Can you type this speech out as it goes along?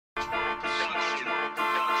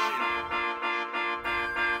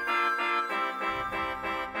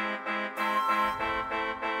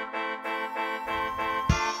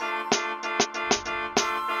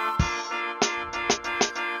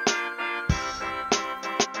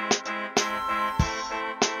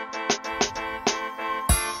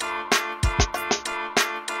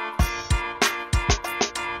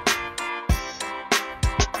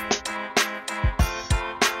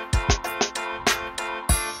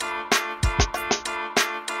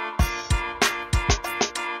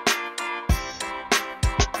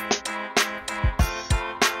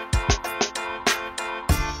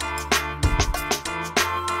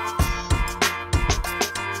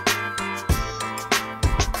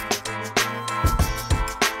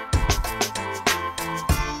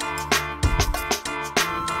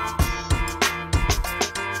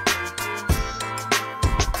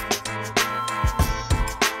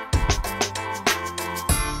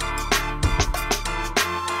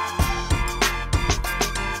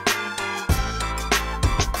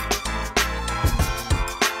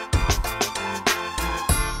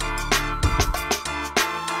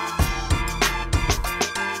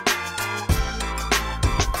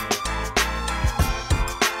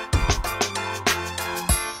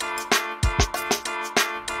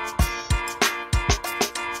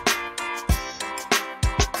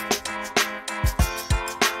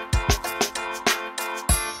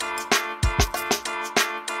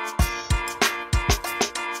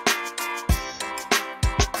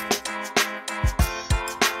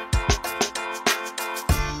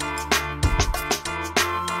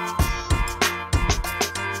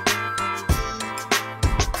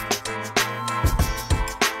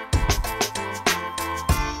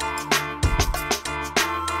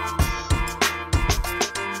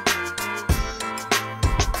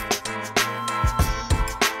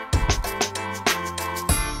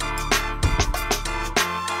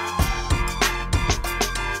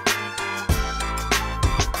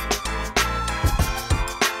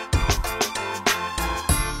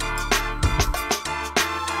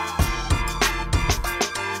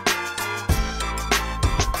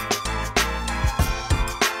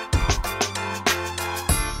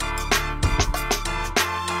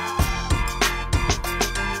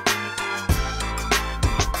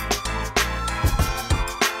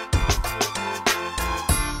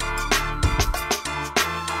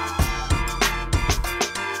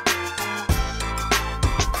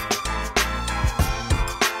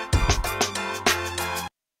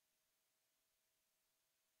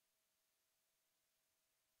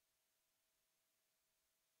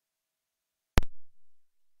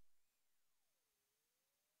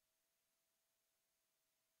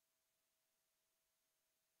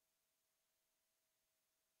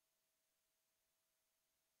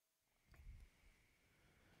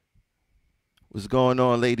What's going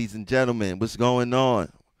on, ladies and gentlemen? What's going on?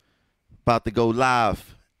 About to go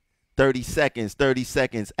live. 30 seconds, 30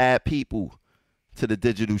 seconds. Add people to the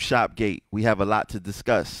digital Shopgate. We have a lot to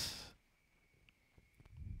discuss.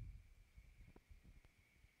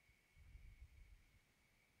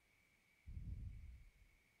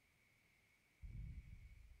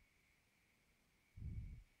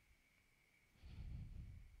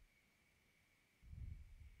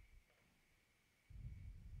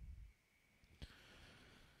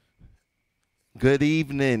 Good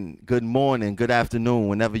evening, good morning, good afternoon,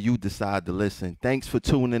 whenever you decide to listen. Thanks for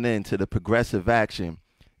tuning in to the Progressive Action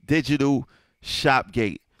Digital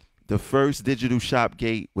Shopgate. The first digital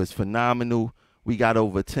Shopgate was phenomenal. We got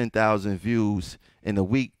over 10,000 views in a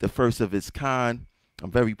week, the first of its kind. I'm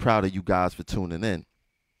very proud of you guys for tuning in.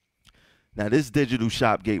 Now, this digital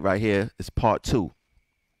Shopgate right here is part two.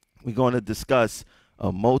 We're going to discuss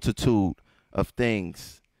a multitude of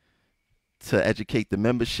things to educate the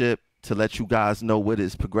membership, to let you guys know what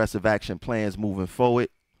is progressive action plans moving forward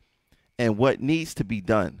and what needs to be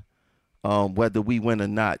done, whether we win or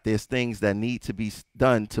not. There's things that need to be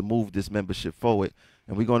done to move this membership forward,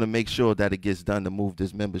 and we're going to make sure that it gets done to move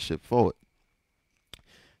this membership forward.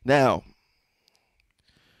 Now,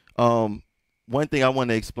 one thing I want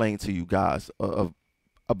to explain to you guys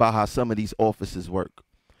about how some of these offices work.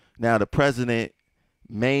 Now, the president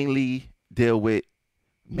mainly deal with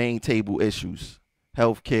main table issues: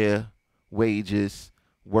 healthcare, wages,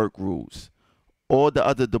 work rules. All the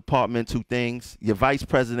other departmental things, your vice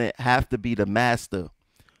president have to be the master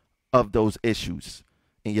of those issues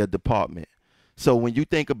in your department. So when you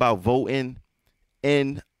think about voting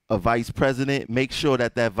in a vice president, make sure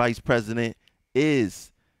that that vice president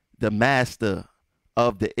is the master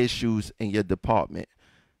of the issues in your department.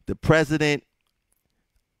 The president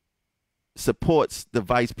supports the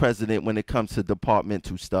vice president when it comes to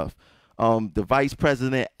departmental stuff. The vice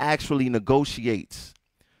president actually negotiates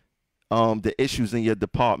the issues in your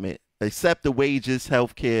department, except the wages,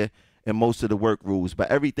 healthcare, and most of the work rules.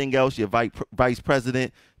 But everything else, your vice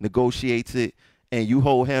president negotiates it, and you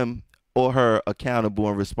hold him or her accountable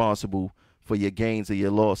and responsible for your gains or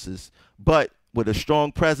your losses. But with a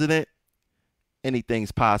strong president,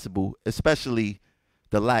 anything's possible, especially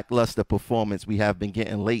the lackluster performance we have been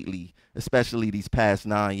getting lately, especially these past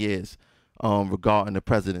 9 years regarding the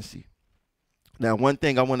presidency. Now, one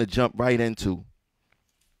thing I want to jump right into,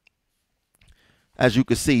 as you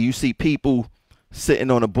can see, you see people sitting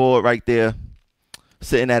on a board right there,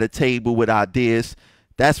 sitting at a table with ideas.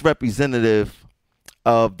 That's representative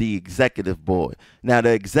of the executive board. Now,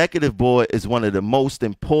 the executive board is one of the most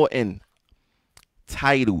important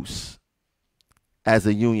titles as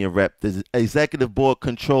a union rep. The executive board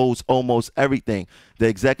controls almost everything. The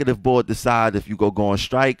executive board decides if you go on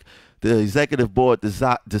strike. The executive board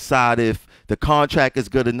decide if the contract is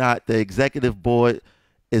good or not. The executive board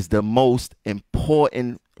is the most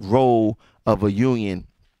important role of a union,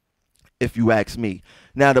 if you ask me.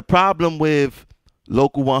 Now, the problem with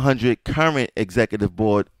Local 100 current executive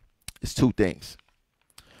board is two things.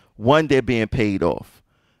 One, they're being paid off.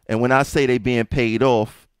 And when I say they're being paid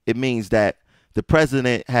off, it means that the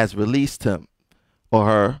president has released him or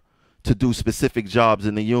her to do specific jobs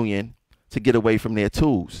in the union to get away from their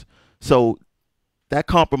tools. So that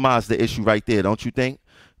compromised the issue right there, don't you think?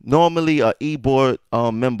 Normally, a e-board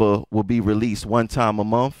member will be released one time a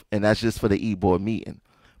month, and that's just for the e-board meeting.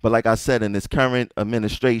 But like I said, in this current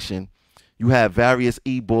administration, you have various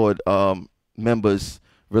e-board members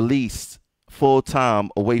released full-time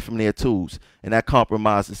away from their tools, and that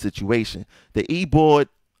compromised the situation. The e-board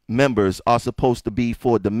members are supposed to be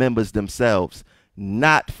for the members themselves,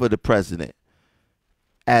 not for the president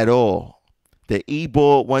at all. The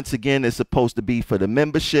e-board, once again, is supposed to be for the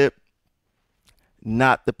membership,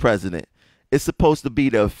 not the president. It's supposed to be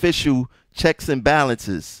the official checks and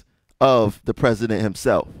balances of the president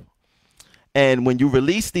himself. And when you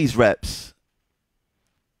release these reps,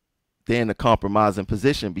 they're in a compromising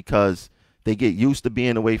position because they get used to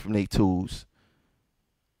being away from their tools.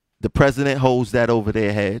 The president holds that over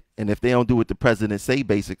their head, and if they don't do what the president say,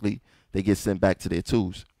 basically, they get sent back to their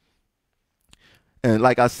tools. And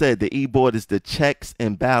like I said, the e-board is the checks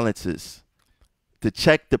and balances to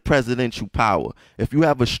check the presidential power. If you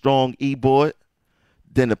have a strong e-board,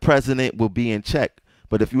 then the president will be in check.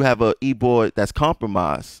 But if you have an e-board that's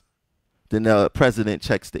compromised, then the president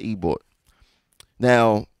checks the e-board.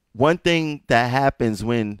 Now, one thing that happens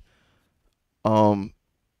when an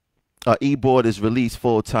e-board is released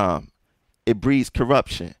full-time, it breeds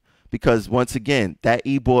corruption. Because once again, that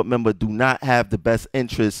e-board member do not have the best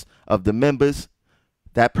interests of the members.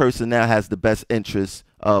 That person now has the best interests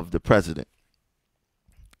of the president.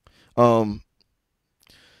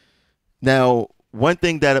 Now, one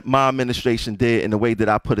thing that my administration did in the way that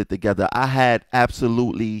I put it together, I had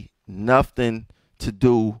absolutely nothing to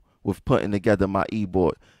do with putting together my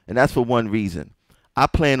e-board. And that's for one reason. I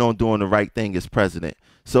plan on doing the right thing as president.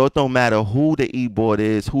 So it don't matter who the e-board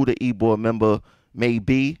is, who the e-board member may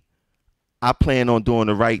be. I plan on doing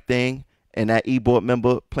the right thing, and that e-board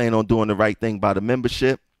member plan on doing the right thing by the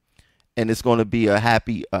membership, and it's going to be a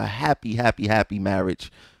happy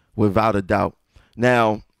marriage, without a doubt.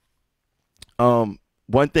 Now,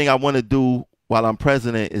 one thing I want to do while I'm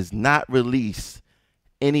president is not release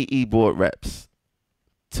any e-board reps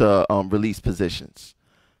to release positions.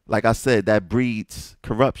 Like I said, that breeds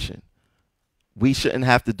corruption. We shouldn't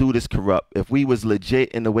have to do this corrupt. If we was legit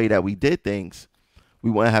in the way that we did things, we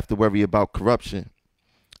wouldn't have to worry about corruption.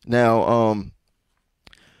 Now,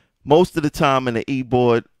 most of the time in the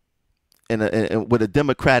e-board, with a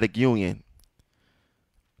democratic union,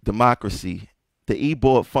 democracy, the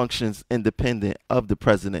e-board functions independent of the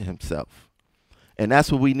president himself. And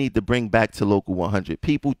that's what we need to bring back to Local 100.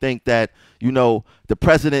 People think that, the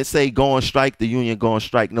president say go on strike, the union go on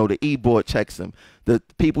strike. No, the e-board checks them. The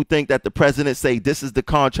people think that the president say this is the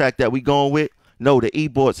contract that we going with. No, the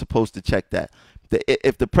e-board's supposed to check that.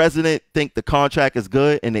 If the president think the contract is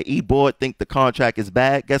good and the e-board think the contract is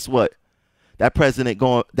bad, guess what? That president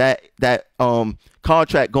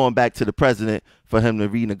contract going back to the president for him to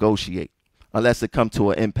renegotiate, unless it come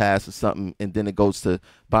to an impasse or something, and then it goes to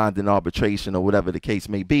binding arbitration or whatever the case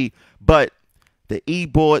may be. But the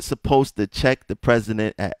e-board's supposed to check the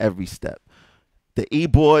president at every step. The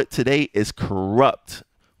e-board today is corrupt,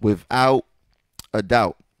 without a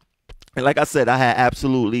doubt. And like I said, I had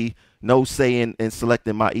absolutely no say in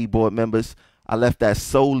selecting my e-board members. I left that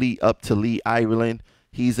solely up to Lee Ireland.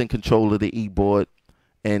 He's in control of the e-board,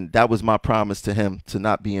 and that was my promise to him, to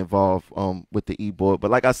not be involved with the e-board.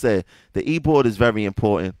 But like I said, the e-board is very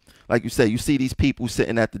important. Like you said, you see these people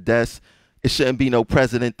sitting at the desk. It shouldn't be no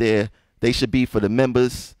president there. They should be for the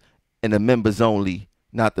members and the members only,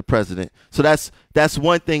 not the president. So that's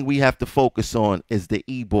one thing we have to focus on, is the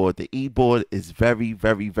e-board. The e-board is very,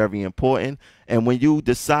 very, very important. And when you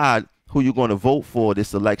decide who you're going to vote for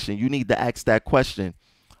this election, you need to ask that question.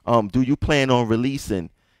 Do you plan on releasing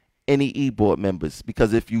any e-board members?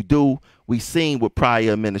 Because if you do, we've seen with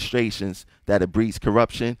prior administrations that it breeds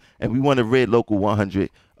corruption, and we want to rid Local 100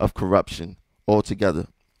 of corruption altogether.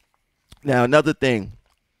 Now, another thing,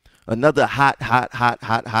 another hot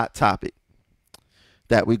topic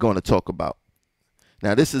that we're going to talk about.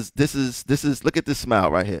 Now, this is look at this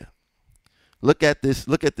smile right here. Look at this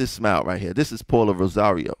smile right here. This is Paula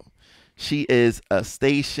Rosario. She is a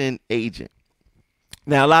station agent.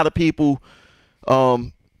 Now, a lot of people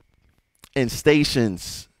in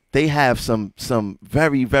stations, they have some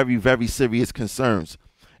very, very, very serious concerns.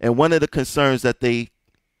 And one of the concerns that they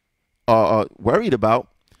are worried about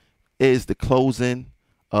is the closing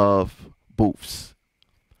of booths.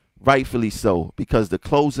 Rightfully so, because the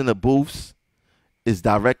closing of booths is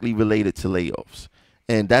directly related to layoffs.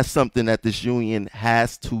 And that's something that this union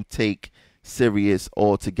has to take serious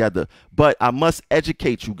altogether. But I must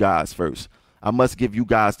educate you guys first. I must give you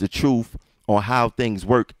guys the truth on how things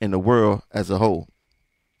work in the world as a whole.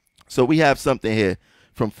 So we have something here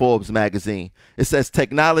from Forbes magazine. It says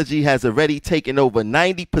technology has already taken over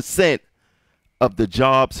 90% of the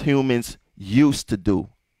jobs humans used to do.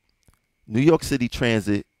 New York City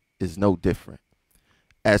Transit is no different.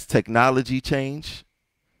 As technology change,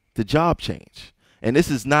 the job change. And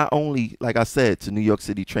this is not only, like I said, to New York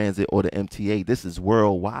City Transit or the MTA. This is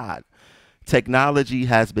worldwide. Technology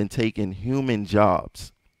has been taking human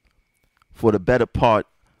jobs for the better part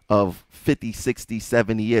of 50, 60,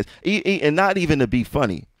 70 years. And not even to be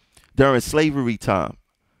funny, during slavery time,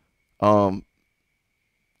 the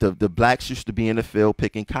blacks used to be in the field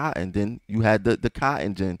picking cotton. Then you had the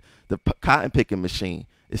cotton gin, the cotton picking machine.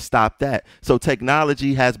 It stopped that. So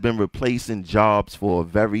technology has been replacing jobs for a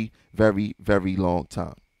very, very, very long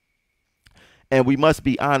time. And we must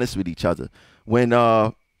be honest with each other. When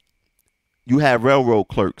you had railroad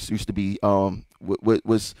clerks, used to be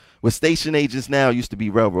was station agents now used to be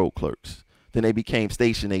railroad clerks. Then they became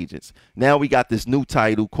station agents. Now we got this new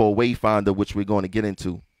title called Wayfinder, which we're going to get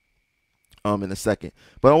into in a second.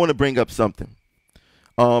 But I want to bring up something.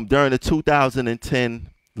 During the 2010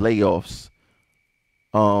 layoffs,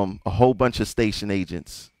 a whole bunch of station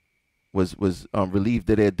agents was relieved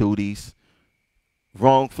of their duties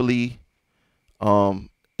wrongfully.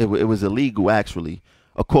 It was illegal, actually,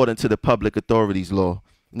 according to the public authorities law.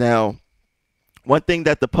 Now, one thing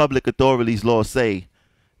that the public authorities law say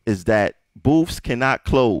is that booths cannot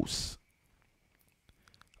close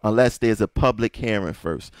unless there's a public hearing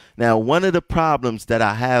first. Now, one of the problems that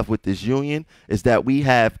I have with this union is that we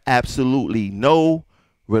have absolutely no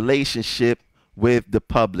relationship with the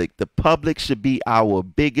public. The public should be our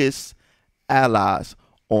biggest allies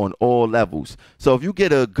on all levels. So if you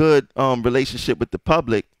get a good relationship with the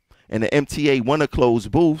public and the MTA want to close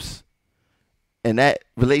booths, and that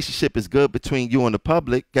relationship is good between you and the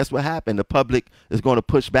public, guess what happened? The public is going to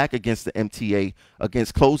push back against the MTA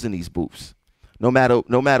against closing these booths. No matter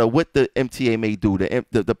what the MTA may do,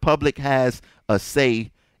 the public has a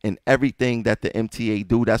say in everything that the MTA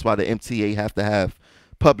do. That's why the MTA have to have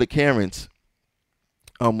public hearings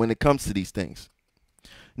when it comes to these things.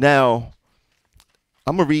 Now,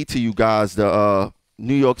 I'm going to read to you guys the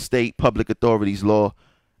New York State Public Authorities Law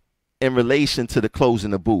in relation to the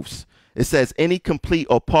closing of booths. It says any complete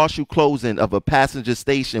or partial closing of a passenger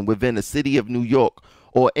station within the city of New York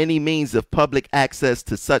or any means of public access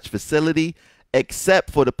to such facility,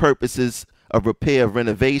 except for the purposes of repair or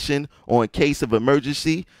renovation or in case of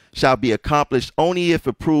emergency, shall be accomplished only if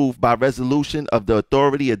approved by resolution of the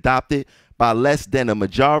authority adopted by less than a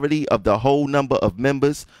majority of the whole number of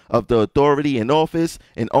members of the authority in office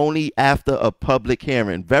and only after a public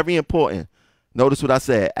hearing. Very important. Notice what I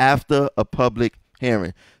said, after a public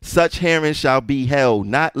hearing. Such hearing shall be held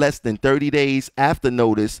not less than 30 days after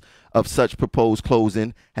notice of such proposed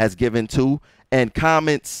closing has given to and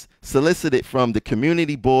comments solicited from the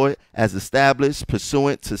community board as established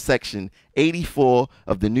pursuant to section 84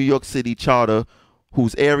 of the New York City Charter,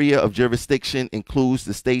 whose area of jurisdiction includes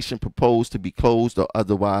the station proposed to be closed or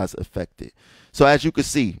otherwise affected. So as you can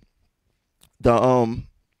see, the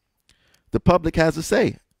public has a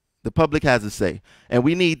say. The public has a say. And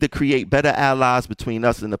we need to create better allies between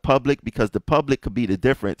us and the public, because the public could be the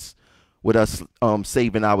difference with us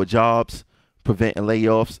saving our jobs, preventing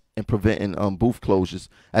layoffs, and preventing booth closures.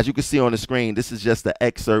 As you can see on the screen, this is just an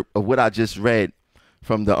excerpt of what I just read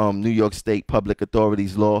from the New York State Public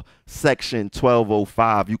Authorities Law, Section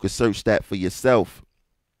 1205. You can search that for yourself.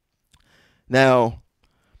 Now,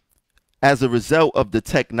 as a result of the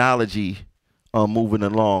technology moving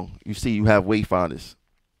along, you see you have wayfinders.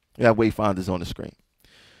 You have wayfinders on the screen.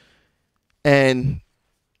 And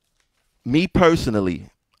me personally,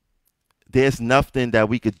 there's nothing that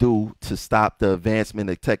we could do to stop the advancement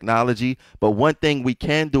of technology. But one thing we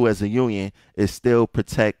can do as a union is still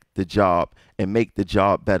protect the job and make the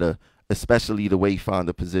job better, especially the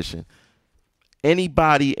wayfinder position.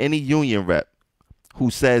 Anybody, any union rep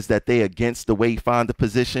who says that they're against the wayfinder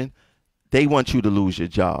position, they want you to lose your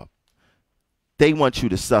job. They want you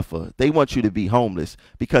to suffer. They want you to be homeless,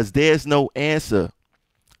 because there's no answer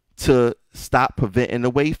to stop preventing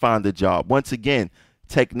the wayfinder job. Once again,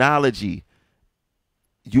 technology,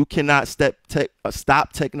 you cannot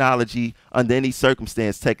stop technology under any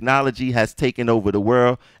circumstance. Technology has taken over the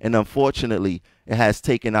world, and unfortunately, it has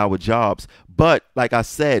taken our jobs. But like I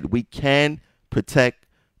said, we can protect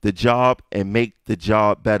the job and make the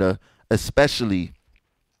job better, especially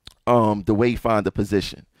the wayfinder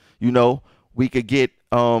position. You know, we could get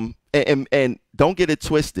and don't get it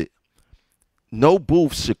twisted. No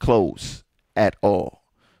booths should close at all.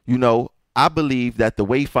 You know, I believe that the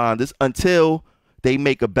wayfinders, until they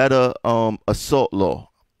make a better assault law,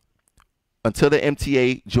 until the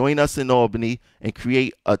MTA join us in Albany and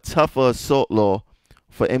create a tougher assault law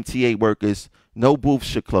for MTA workers, no booths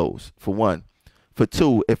should close, for one. For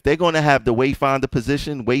two, if they're going to have the wayfinder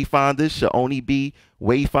position, wayfinders should only be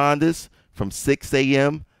wayfinders from 6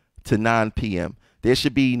 a.m. to 9 p.m. There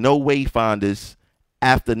should be no wayfinders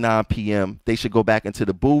after 9 p.m. They should go back into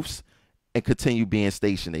the booths and continue being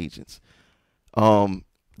station agents.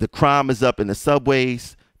 The crime is up in the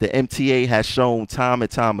subways. The MTA has shown time and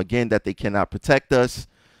time again that they cannot protect us.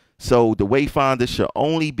 So the wayfinders should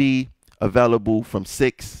only be available from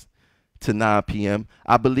 6 to 9 p.m.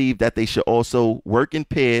 I believe that they should also work in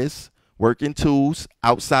pairs, work in twos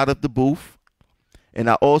outside of the booth. And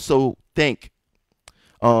I also think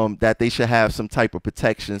that they should have some type of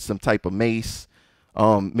protection, some type of mace,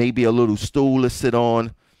 maybe a little stool to sit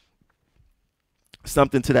on,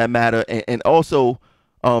 something to that matter. And also,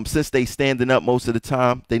 since they standing up most of the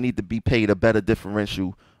time, they need to be paid a better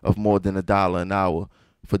differential of more than $1 an hour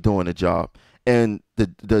for doing the job. And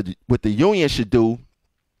what the union should do,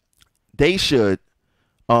 they should,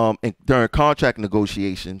 during contract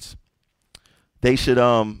negotiations, they should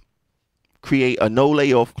create a no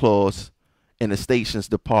layoff clause in the stations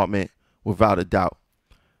department without a doubt.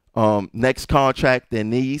 Next contract, there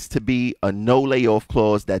needs to be a no layoff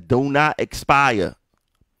clause that do not expire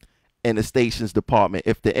in the stations department.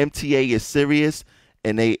 If the MTA is serious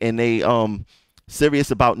and they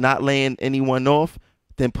serious about not laying anyone off,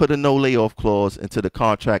 then put a no layoff clause into the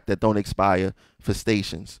contract that don't expire for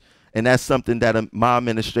stations. And that's something that my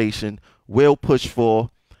administration will push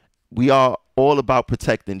for. We are all about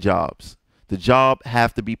protecting jobs. The job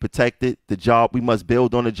have to be protected. The job, we must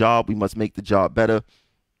build on the job. We must make the job better,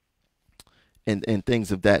 and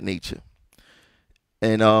things of that nature.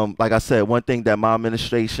 And like I said, one thing that my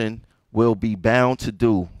administration will be bound to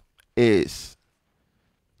do is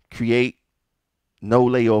create no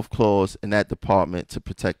layoff clause in that department to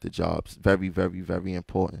protect the jobs. Very, very, very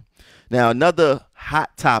important. Now, another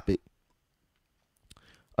hot topic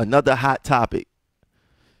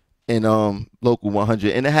in Local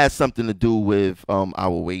 100, and it has something to do with our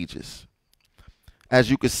wages.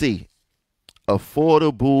 As you can see,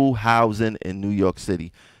 affordable housing in New York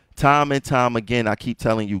City. Time and time again, I keep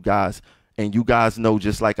telling you guys, and you guys know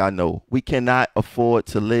just like I know, we cannot afford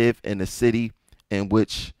to live in a city in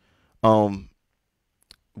which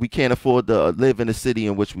we can't afford to live in the city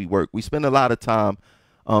in which we work. We spend a lot of time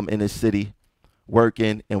in the city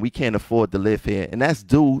working, and we can't afford to live here. And that's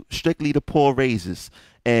due strictly to poor raises.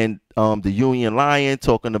 And the union lying,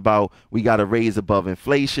 talking about we got to raise above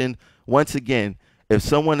inflation. Once again, if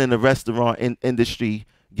someone in the restaurant industry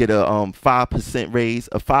get a 5% raise,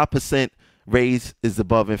 a 5% raise is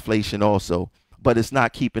above inflation also, but it's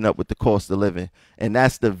not keeping up with the cost of living. And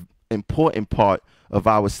that's the important part of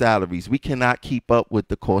our salaries. We cannot keep up with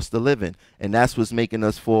the cost of living, and that's what's making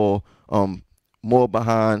us fall more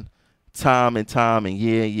behind time and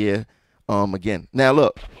year again. Now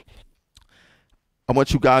look, I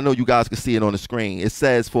want you guys to know, you guys can see it on the screen. It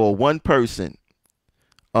says for one person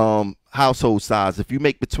household size, if you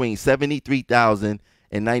make between 73,000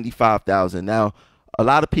 and 95,000. Now, a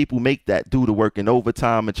lot of people make that due to working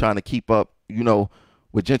overtime and trying to keep up, you know,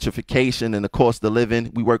 with gentrification and the cost of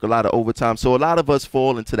living. We work a lot of overtime. So a lot of us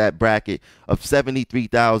fall into that bracket of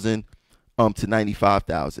 73,000 to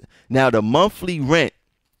 95,000. Now, the monthly rent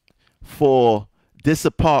for this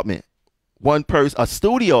apartment, one person, a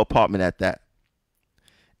studio apartment at that,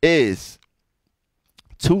 is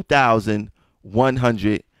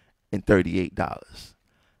 $2,138.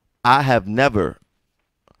 I have never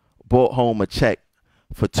brought home a check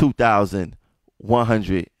for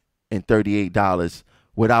 $2,138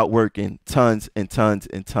 without working tons and tons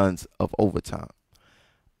and tons of overtime.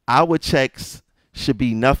 Our checks should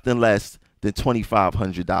be nothing less than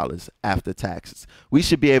 $2,500 after taxes. We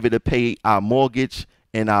should be able to pay our mortgage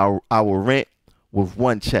and our rent with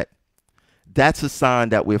one check. That's a sign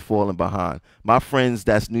that we're falling behind. My friends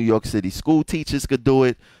that's New York City school teachers could do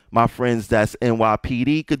it. My friends that's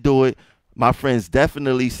NYPD could do it. My friends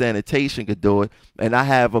definitely sanitation could do it. And I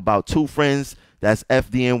have about 2 friends that's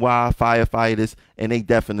FDNY firefighters, and they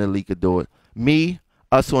definitely could do it.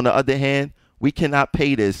 Us on the other hand, we cannot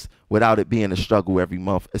pay this without it being a struggle every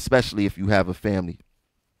month, especially if you have a family.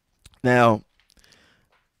 Now,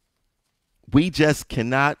 we just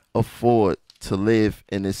cannot afford to live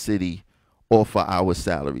in this city or for our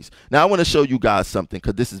salaries. Now, I want to show you guys something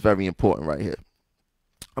because this is very important right here.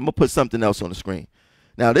 I'm going to put something else on the screen.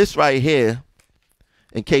 Now, this right here,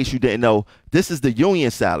 in case you didn't know, this is the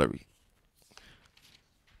union salary.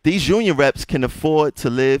 These union reps can afford to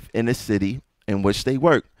live in the city in which they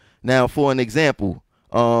work. Now, for an example,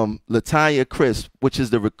 Latanya Crisp, which is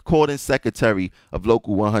the recording secretary of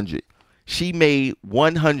Local 100, she made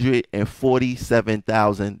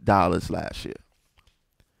 $147,000 last year.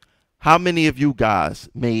 How many of you guys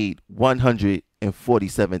made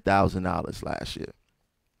 $147,000 last year?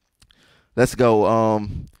 Let's go.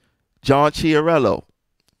 John Chiarello,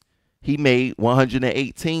 he made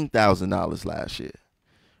 $118,000 last year.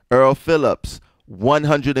 Earl Phillips,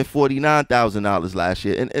 $149,000 last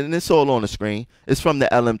year. And it's all on the screen. It's from the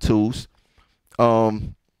LM2s.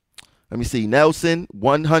 Let me see. Nelson,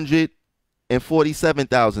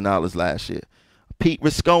 $147,000 last year. Pete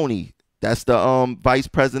Risconi, that's the vice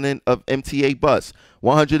president of MTA Bus,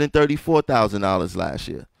 $134,000 last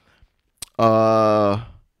year.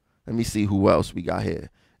 Let me see who else we got here.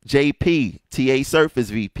 JP, TA Surface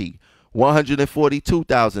VP,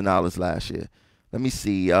 $142,000 last year. Let me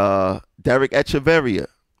see. Derek Echeverria,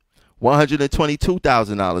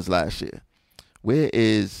 $122,000 last year. Where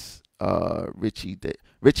is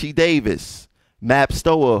Richie Davis, Map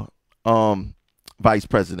Stower vice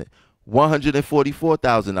president,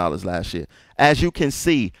 $144,000 last year. As you can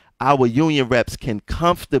see, our union reps can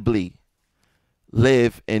comfortably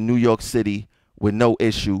live in New York City with no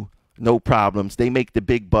issue, no problems. They make the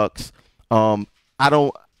big bucks. I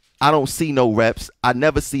don't see no reps. I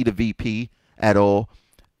never see the VP at all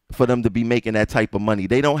for them to be making that type of money.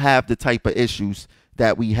 They don't have the type of issues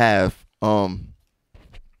that we have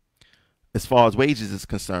as far as wages is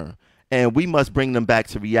concerned. And we must bring them back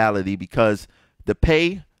to reality because the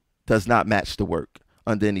pay does not match the work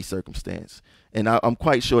under any circumstance. And I'm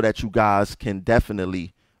quite sure that you guys can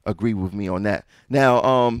definitely agree with me on that.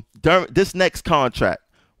 Now, during this next contract,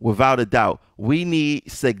 without a doubt, we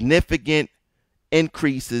need significant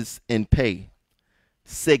increases in pay.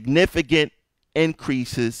 Significant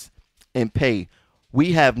increases in pay.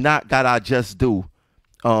 We have not got our just due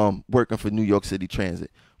working for New York City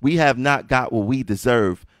Transit. We have not got what we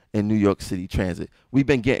deserve in New York City Transit. We've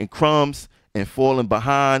been getting crumbs and falling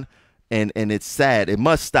behind, and it's sad. It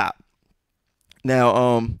must stop.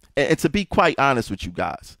 Now, and to be quite honest with you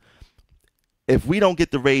guys, if we don't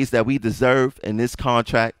get the raise that we deserve in this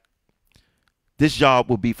contract, this job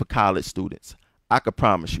will be for college students. I could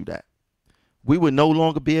promise you that. We would no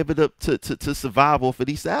longer be able to survive off of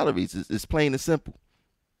these salaries. It's plain and simple.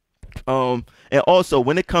 And also,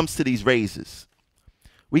 when it comes to these raises,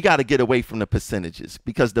 we got to get away from the percentages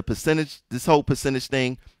because this whole percentage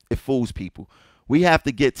thing, it fools people. We have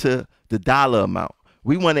to get to the dollar amount.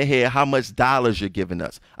 We want to hear how much dollars you're giving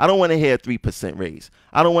us. I don't want to hear a 3% raise.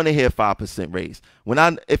 I don't want to hear a 5% raise.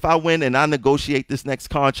 If I win and I negotiate this next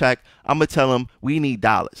contract, I'm going to tell them we need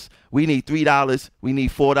dollars. We need $3. We need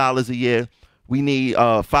 $4 a year. We need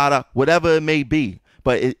 $5, whatever it may be.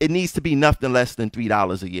 But it needs to be nothing less than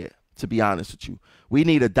 $3 a year, to be honest with you. We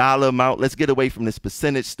need a dollar amount. Let's get away from this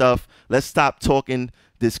percentage stuff. Let's stop talking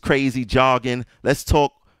this crazy jargon. Let's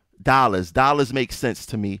talk dollars. Dollars make sense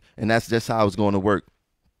to me, and that's just how it's going to work.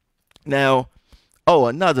 Now,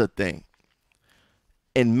 another thing.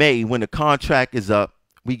 In May, when the contract is up,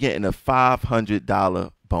 we getting a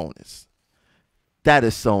 $500 bonus. That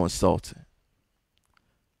is so insulting.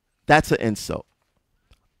 That's an insult.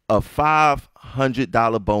 A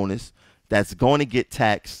 $500 bonus that's going to get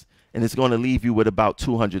taxed, and it's going to leave you with about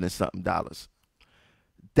 $200 and something.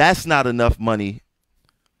 That's not enough money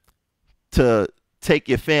to take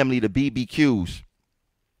your family to BBQs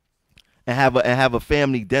and have a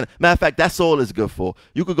family dinner. Matter of fact, that's all it's good for.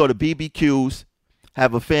 You could go to BBQs,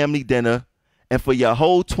 have a family dinner, and for your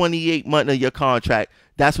whole 28 months of your contract,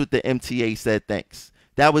 that's what the MTA said thanks.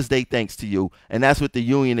 That was their thanks to you, and that's what the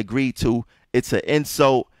union agreed to. It's an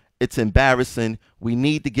insult. It's embarrassing. We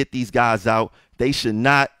need to get these guys out. They should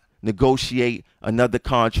not negotiate another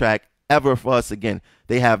contract ever for us again.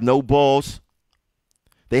 They have no balls.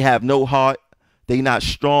 They have no heart. They not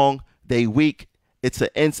strong. They weak.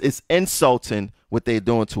 It's insulting what they're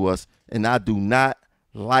doing to us, and I do not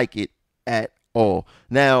like it at all.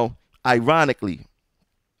 Now, ironically,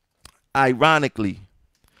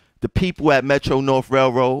 the people at Metro North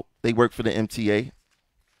Railroad, they work for the MTA.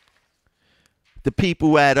 The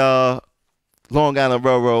people at Long Island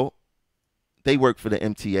Railroad, they work for the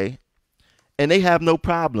MTA. And they have no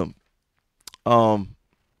problem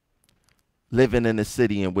living in the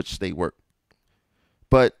city in which they work.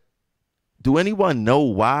 But do anyone know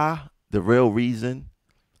why, the real reason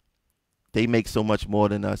they make so much more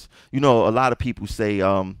than us? You know, a lot of people say,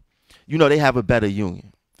 they have a better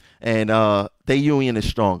union. And their union is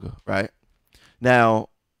stronger, right? Now,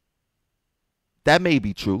 that may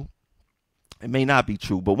be true. It may not be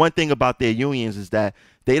true. But one thing about their unions is that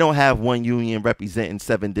they don't have one union representing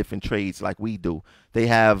 7 different trades like we do. They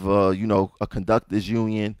have, a conductors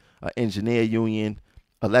union, an engineer union,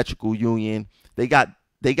 electrical union. They got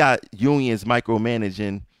unions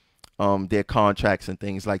micromanaging their contracts and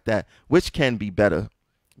things like that, which can be better,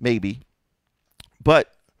 maybe.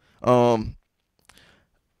 But I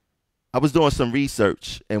was doing some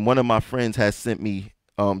research, and one of my friends has sent me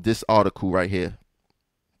this article right here.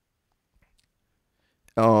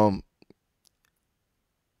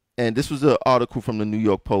 And this was an article from the New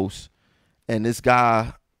York Post, and this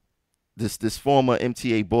guy, this former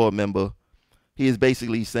MTA board member, he is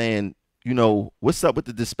basically saying, what's up with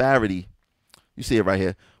the disparity? You see it right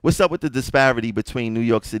here. What's up with the disparity between New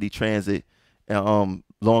York City Transit and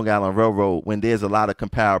Long Island Railroad when there's a lot of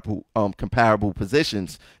comparable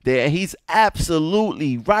positions there? And he's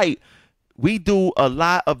absolutely right. We do a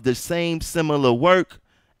lot of the same similar work,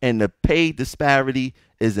 and the pay disparity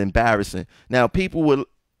is embarrassing. Now, people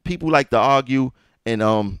like to argue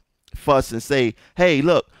and fuss and say, hey,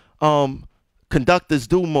 look, conductors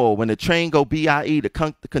do more. When the train go BIE,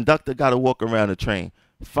 the conductor got to walk around the train.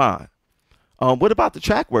 Fine. What about the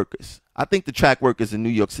track workers? I think the track workers in New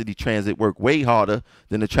York City Transit work way harder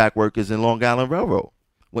than the track workers in Long Island Railroad.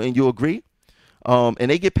 Wouldn't you agree? And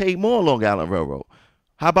they get paid more on Long Island Railroad.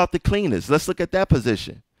 How about the cleaners? Let's look at that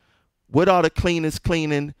position. What are the cleaners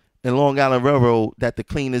cleaning in Long Island Railroad that the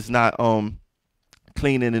cleaners not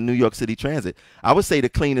cleaning in New York City Transit? I would say the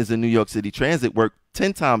cleaners in New York City Transit work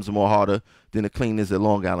 10 times more harder than the cleaners at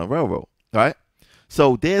Long Island Railroad, right?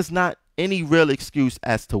 So there's not any real excuse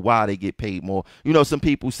as to why they get paid more. You know, some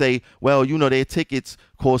people say, well, you know, their tickets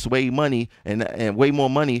cost way money and way more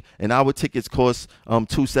money, and our tickets cost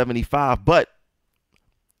 $275, but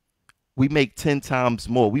we make 10 times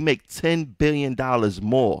more. We make $10 billion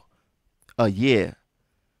more a year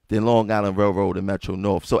than Long Island Railroad and Metro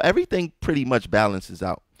North. So everything pretty much balances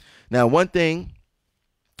out. Now, one thing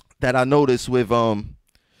that I noticed with Long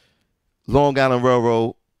Island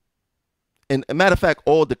Railroad, and a matter of fact,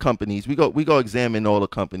 all the companies, we go examine all the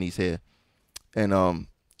companies here and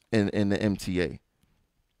in the MTA.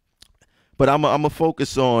 But I'm gonna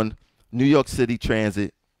focus on New York City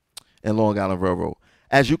Transit and Long Island Railroad.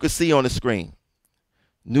 As you can see on the screen,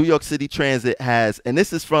 New York City Transit has, and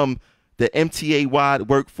this is from the MTA-wide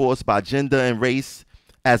workforce by gender and race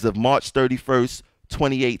as of March 31st,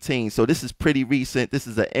 2018. So this is pretty recent. This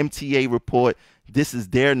is an MTA report. This is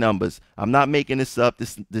their numbers. I'm not making this up.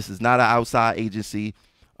 This is not an outside agency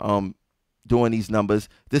doing these numbers.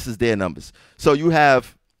 This is their numbers. So you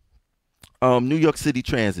have New York City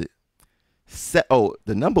Transit. The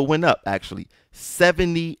number went up, actually.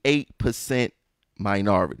 78%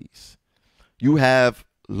 minorities. You have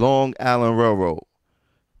Long Island Railroad.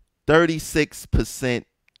 36%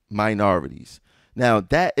 minorities. Now,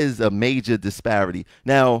 that is a major disparity.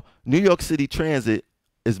 Now, New York City Transit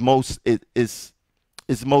is mostly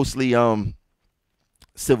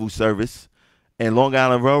civil service, and Long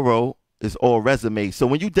Island Railroad is all resumes. So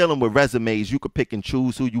when you're dealing with resumes, you could pick and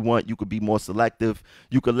choose who you want. You could be more selective.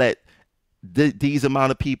 You could let these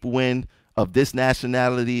amount of people in of this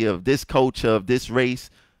nationality, of this culture, of this race.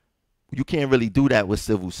 You can't really do that with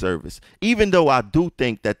civil service, even though I do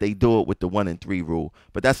think that they do it with the 1 in 3 rule.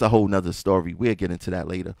 But that's a whole nother story. We'll get into that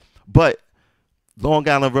later. But Long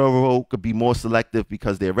Island Railroad could be more selective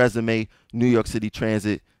because their resume. New York City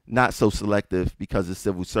Transit, not so selective because it's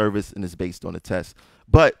civil service and it's based on a test.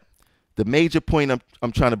 But the major point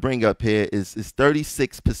I'm trying to bring up here is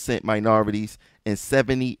 36% minorities and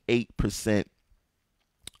 78%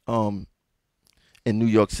 in New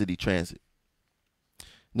York City Transit.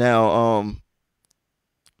 Now,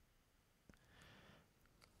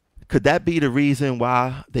 could that be the reason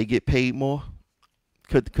why they get paid more?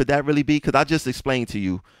 Could that really be? Because I just explained to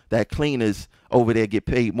you that cleaners over there get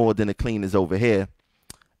paid more than the cleaners over here.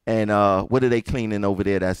 And what are they cleaning over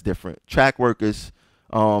there that's different? Track workers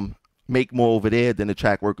make more over there than the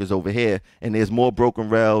track workers over here. And there's more broken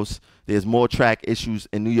rails. There's more track issues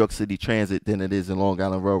in New York City Transit than it is in Long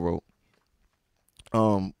Island Railroad,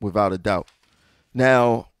 without a doubt.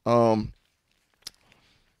 Now, a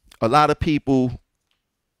lot of people,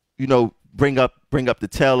 you know, bring up the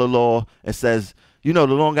Taylor law and says, you know,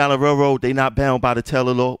 the Long Island Railroad, they not bound by the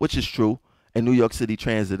Taylor law, which is true, and New York City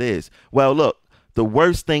Transit is. Well, look, the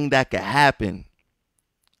worst thing that could happen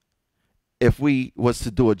if we was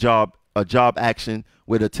to do a job action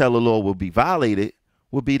where the Taylor law would be violated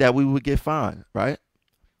would be that we would get fined, right?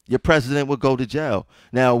 Your president would go to jail.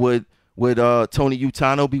 Now, would Tony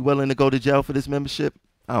Utano be willing to go to jail for this membership?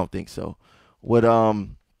 I don't think so. Would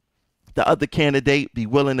the other candidate be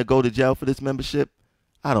willing to go to jail for this membership?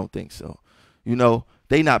 I don't think so. You know,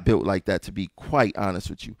 they not built like that, to be quite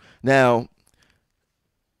honest with you. Now,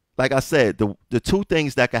 like I said, the two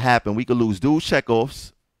things that could happen, we could lose dual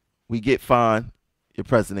checkoffs, we get fined, your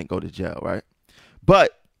president go to jail, right?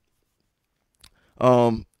 But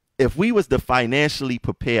if we was to financially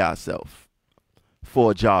prepare ourselves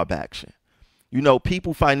for a job action, you know,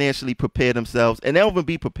 people financially prepare themselves, and they'll even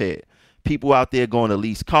be prepared. People out there going to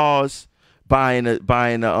lease cars, buying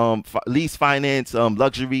lease finance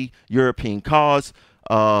luxury European cars,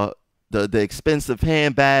 the expensive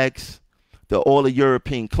handbags, all the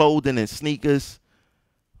European clothing and sneakers.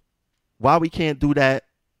 Why we can't do that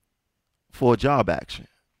for a job action?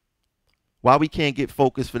 Why we can't get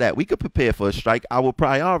focused for that? We could prepare for a strike. Our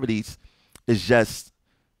priorities is just,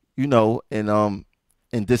 you know,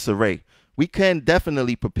 in disarray. We can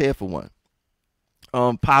definitely prepare for one.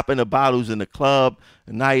 Popping the bottles in the club,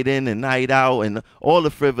 night in and night out, and all the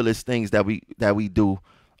frivolous things that we do,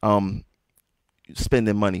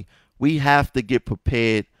 spending money. We have to get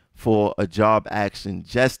prepared for a job action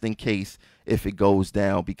just in case if it goes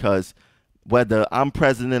down, because whether I'm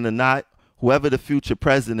president or not, whoever the future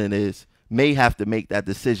president is may have to make that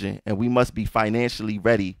decision, and we must be financially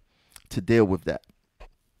ready to deal with that.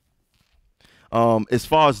 As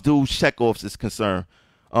far as dues checkoffs is concerned,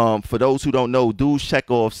 for those who don't know, dues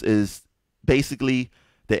checkoffs is basically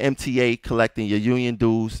the MTA collecting your union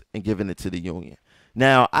dues and giving it to the union.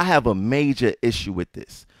 Now, I have a major issue with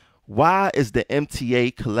this. Why is the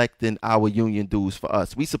MTA collecting our union dues for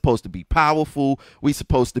us? We supposed to be powerful. We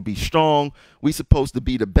supposed to be strong. We supposed to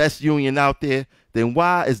be the best union out there. Then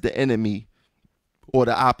why is the enemy or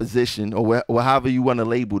the opposition or however you want to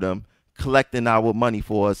label them collecting our money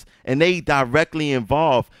for us? And they directly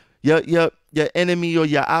involved. Your enemy or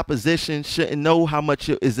your opposition shouldn't know how much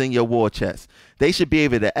is in your war chest. They should be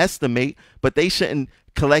able to estimate, but they shouldn't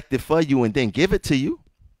collect it for you and then give it to you.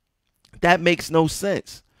 That makes no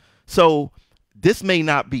sense. So this may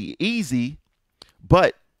not be easy,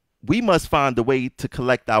 but we must find a way to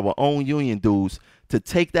collect our own union dues, to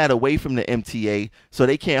take that away from the MTA so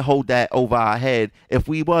they can't hold that over our head if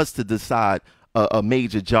we was to decide a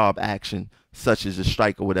major job action such as a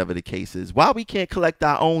strike or whatever the case is. Why we can't collect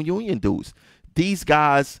our own union dues? These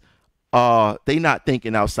guys, they not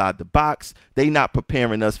thinking outside the box. They not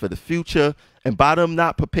preparing us for the future. And by them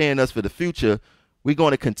not preparing us for the future, we're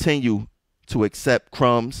going to continue to accept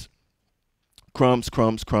crumbs. And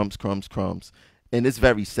it's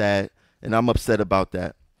very sad, and I'm upset about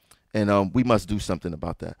that. And we must do something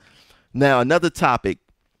about that. Now, another topic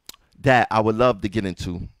that I would love to get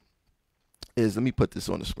into is, let me put this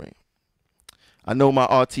on the screen. I know my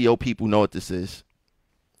RTO people know what this is.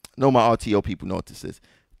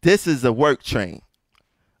 This is a work train,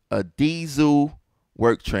 a diesel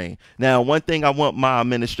work train. Now, one thing I want my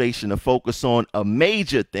administration to focus on, a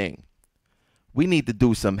major thing, we need to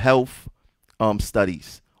do some health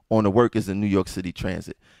studies on the workers in New York City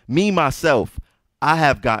Transit. Me, myself, I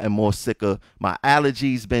have gotten more sicker. My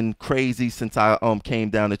allergies been crazy since I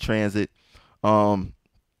came down to transit. I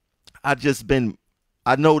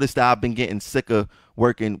noticed that I've been getting sicker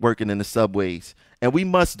working in the subways. And we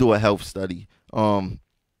must do a health study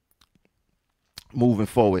moving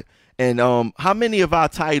forward. And how many of our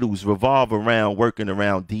titles revolve around working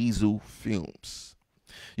around diesel fumes?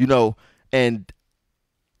 You know, and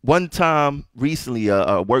one time recently,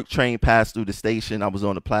 a work train passed through the station. I was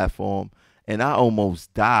on the platform, and I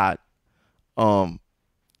almost died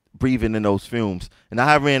breathing in those fumes. And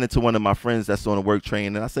I ran into one of my friends that's on the work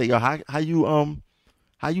train, and I say, yo,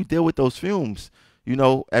 how you deal with those fumes, you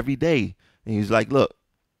know, every day? And he's like, look,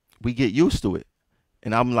 we get used to it.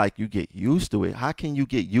 And I'm like, you get used to it? How can you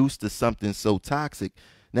get used to something so toxic?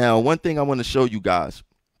 Now, one thing I want to show you guys,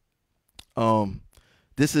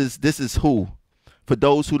 this is WHO. For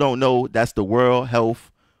those who don't know, that's the World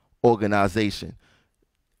Health Organization.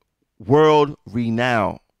 World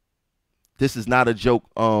renowned. This is not a joke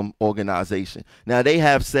organization. Now, they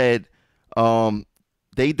have said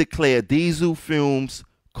they declare diesel fumes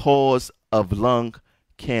cause of lung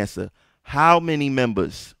cancer. How many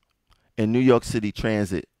members in New York City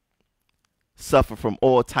Transit suffer from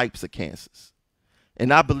all types of cancers?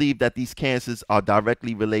 And I believe that these cancers are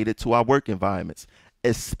directly related to our work environments,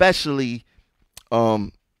 especially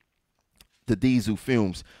the diesel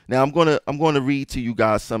fumes. Now I'm gonna read to you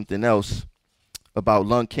guys something else about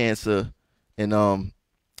lung cancer and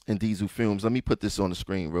diesel fumes. Let me put this on the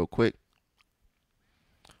screen real quick.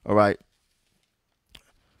 All right.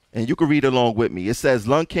 And you can read along with me. It says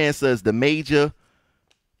lung cancer is the major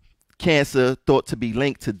cancer thought to be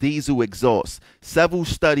linked to diesel exhaust. Several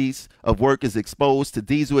studies of workers exposed to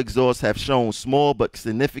diesel exhaust have shown small but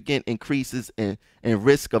significant increases in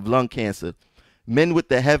risk of lung cancer. Men with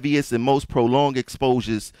the heaviest and most prolonged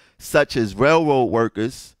exposures, such as railroad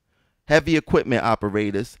workers, heavy equipment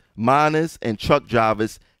operators, miners, and truck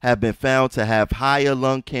drivers, have been found to have higher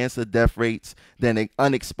lung cancer death rates than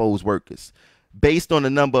unexposed workers. Based on the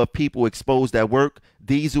number of people exposed at work,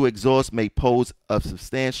 diesel exhaust may pose a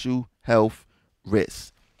substantial health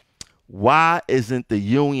risk. Why isn't the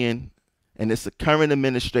union and its current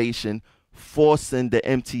administration forcing the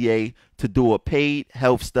MTA to do a paid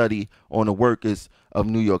health study on the workers of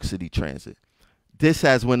New York City Transit? This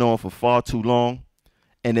has went on for far too long,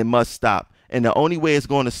 and it must stop. And the only way it's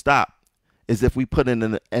going to stop is if we put in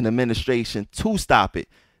an administration to stop it.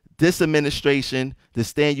 This administration, the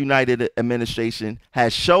Stand United administration,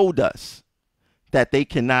 has showed us that they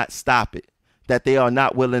cannot stop it, that they are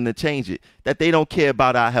not willing to change it, that they don't care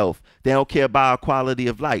about our health. They don't care about our quality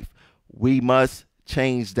of life. We must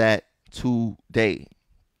change that today.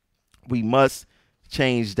 We must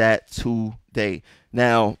change that today.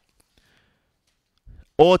 Now,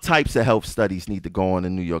 all types of health studies need to go on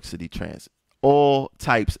in New York City Transit. All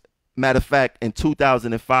types. Matter of fact, in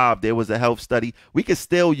 2005, there was a health study. We could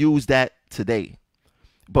still use that today.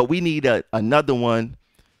 But we need another one,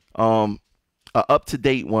 a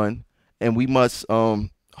up-to-date one, and we must hold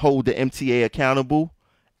the MTA accountable,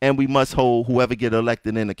 and we must hold whoever get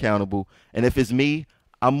elected in accountable. And if it's me,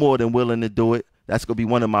 I'm more than willing to do it. That's going to be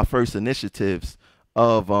one of my first initiatives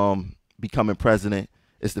of becoming president,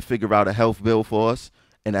 is to figure out a health bill for us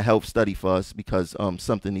and a health study for us because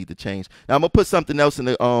something need to change. Now I'm gonna put something else in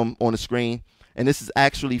the on the screen, and this is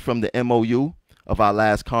actually from the MOU of our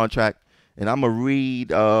last contract, and I'm gonna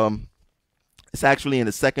read. It's actually in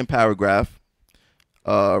the second paragraph,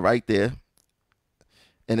 right there,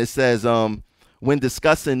 and it says, when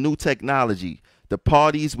discussing new technology, the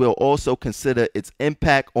parties will also consider its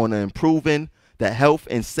impact on improving the health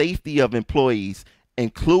and safety of employees,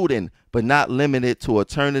 including but not limited to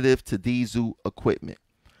alternative to diesel equipment.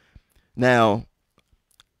 Now,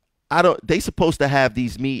 they supposed to have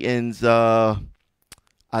these meetings, I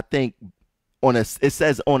think it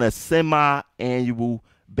says on a semi-annual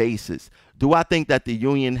basis. Do I think that the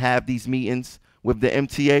union have these meetings with the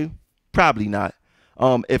MTA? Probably not.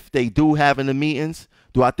 If they do having the meetings,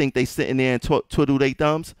 do I think they sitting there and twiddle their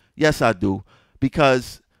thumbs? Yes, I do.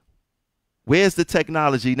 Because where's the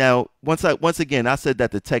technology? Now, once again, I said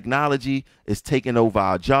that the technology is taking over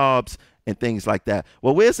our jobs and things like that.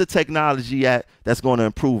 Well, where's the technology at that's going to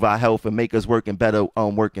improve our health and make us work in better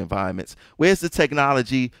work environments? Where's the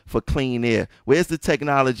technology for clean air? Where's the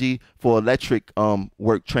technology for electric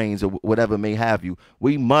work trains or whatever may have you?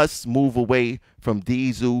 We must move away from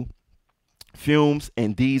diesel fumes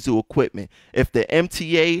and diesel equipment. If the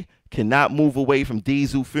MTA cannot move away from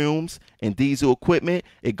diesel fumes and diesel equipment,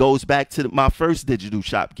 it goes back to my first digital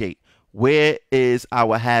Shopgate. Where is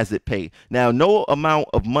our hazard pay? Now, no amount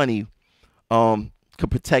of money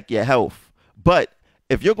could protect your health, but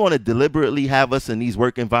if you're going to deliberately have us in these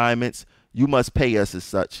work environments, you must pay us as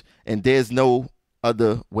such, and there's no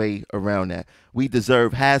other way around that. We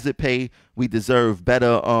deserve hazard pay. We deserve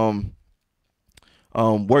better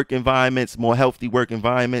work environments, more healthy work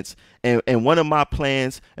environments. And one of my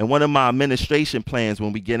plans and one of my administration plans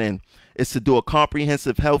when we get in is to do a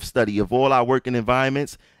comprehensive health study of all our working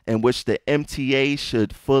environments in which the MTA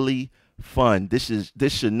should fully fund. This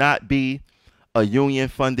should not be a union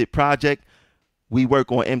funded project. We work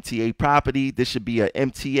on MTA property. This should be a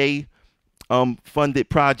MTA funded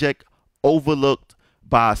project overlooked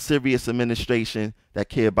by a serious administration that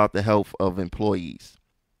care about the health of employees.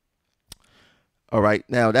 All right,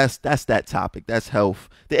 now that's that topic. That's health,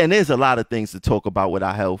 and there's a lot of things to talk about with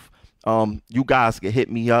our health. You guys can hit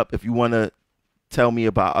me up if you want to tell me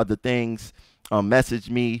about other things. Message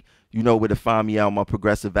me. You know where to find me on my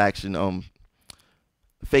Progressive Action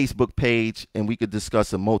Facebook page, and we could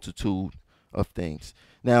discuss a multitude of things.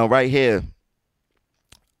 Now, right here,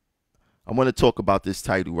 I want to talk about this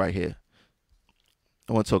title right here.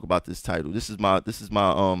 I want to talk about this title. This is my it's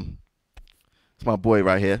my boy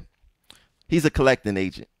right here. He's a collecting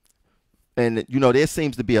agent. And, you know, there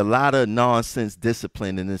seems to be a lot of nonsense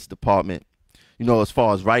discipline in this department, you know, as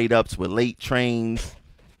far as write-ups with late trains,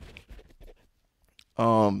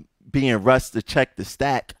 being rushed to check the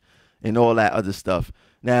stack and all that other stuff.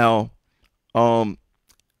 Now,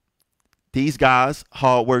 these guys,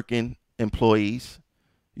 hardworking employees,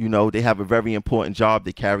 you know, they have a very important job.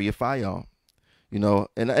 They carry a firearm, you know,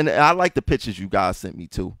 and I like the pictures you guys sent me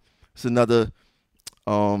too. It's another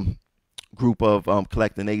group of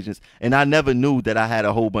collecting agents, and I never knew that I had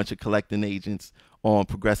a whole bunch of collecting agents on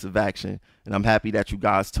Progressive Action, and I'm happy that you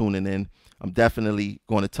guys tuning in. I'm definitely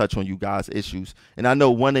going to touch on you guys' issues, and I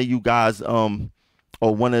know one of you guys or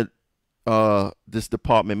one of this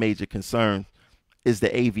department major concern is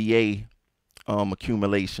the AVA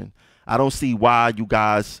accumulation. I don't see why you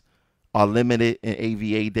guys are limited in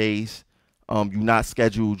AVA days. You're not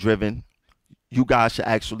schedule driven. You guys should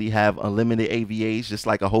actually have unlimited AVAs, just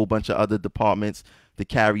like a whole bunch of other departments to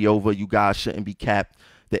carry over. You guys shouldn't be capped.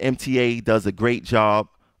 The MTA does a great job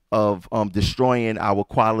of destroying our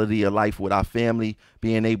quality of life with our family,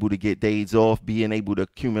 being able to get days off, being able to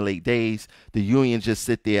accumulate days. The union just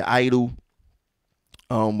sit there idle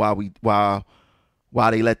while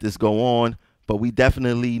they let this go on. But we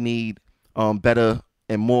definitely need better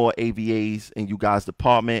and more AVAs in you guys'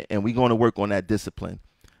 department, and we're going to work on that discipline.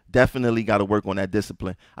 Definitely got to work on that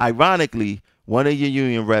discipline. Ironically, one of your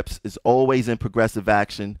union reps is always in Progressive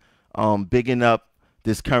Action, bigging up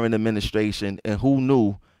this current administration, and who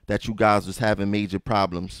knew that you guys was having major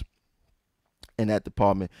problems in that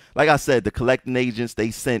department. Like I said, the collecting agents,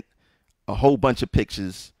 they sent a whole bunch of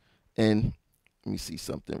pictures, and let me see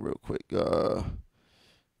something real quick. A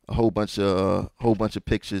whole bunch of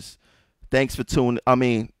pictures. Thanks for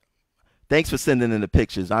Thanks for sending in the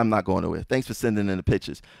pictures. I'm not going nowhere. Thanks for sending in the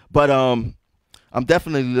pictures. But I'm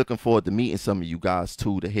definitely looking forward to meeting some of you guys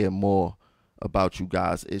too, to hear more about you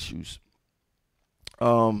guys' issues.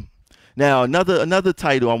 Now another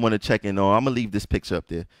title I want to check in on. I'm gonna leave this picture up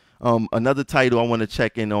there. Another title I want to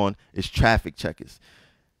check in on is traffic checkers.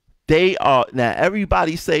 They are now.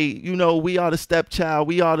 Everybody say, you know, we are the stepchild,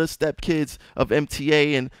 we are the stepkids of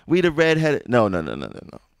MTA, and we the redheaded. No, no, no, no, no,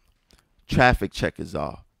 no. Traffic checkers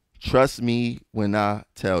are. Trust me when I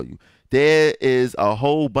tell you. There is a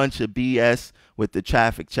whole bunch of BS with the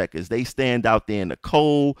traffic checkers. They stand out there in the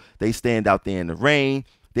cold. They stand out there in the rain.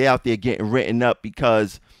 They out there getting written up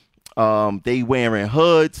because they wearing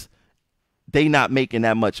hoods. They not making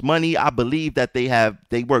that much money. I believe that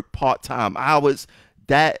they work part-time hours.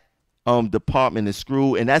 That department is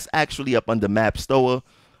screwed, and that's actually up under Map Stoa.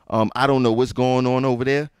 I don't know what's going on over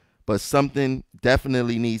there, but something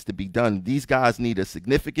definitely needs to be done. These guys need a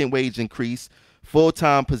significant wage increase,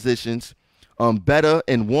 full-time positions, better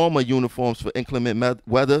and warmer uniforms for inclement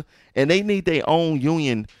weather, and they need their own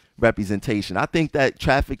union representation. I think that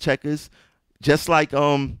traffic checkers, just like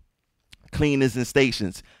cleaners and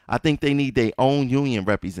stations, I think they need their own union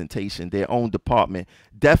representation, their own department.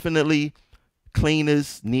 Definitely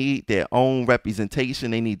cleaners need their own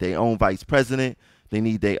representation. They need their own vice president. They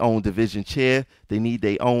need their own division chair. They need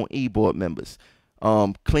their own e-board members.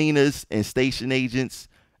 Cleaners and station agents,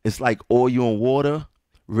 it's like oil and water,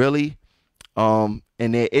 really. And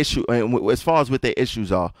their issue, and as far as what their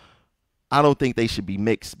issues are, I don't think they should be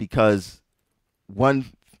mixed, because one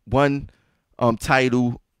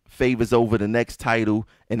title favors over the next title,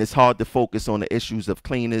 and it's hard to focus on the issues of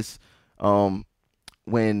cleaners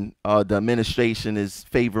when the administration is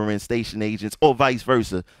favoring station agents, or vice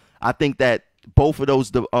versa. I think that both of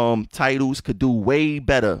those titles could do way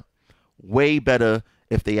better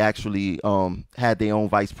if they actually had their own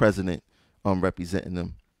vice president representing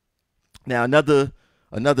them. Now another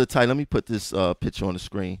title. Let me put this picture on the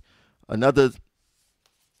screen. Another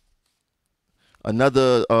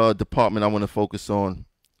department I want to focus on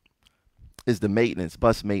is the maintenance,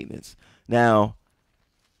 bus maintenance. Now,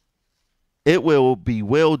 it will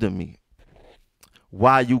bewilder me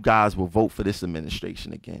why you guys will vote for this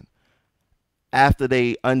administration again, after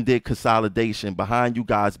they undid consolidation behind you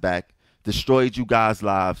guys' back, destroyed you guys'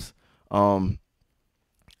 lives.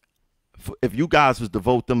 If you guys was to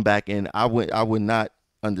vote them back in, I would not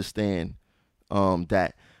understand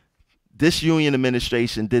that. This union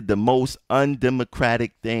administration did the most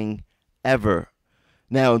undemocratic thing ever.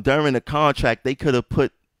 Now, during the contract, they could have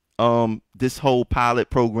put this whole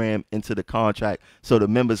pilot program into the contract so the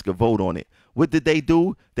members could vote on it. What did they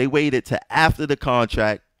do? They waited to after the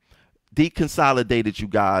contract, deconsolidated you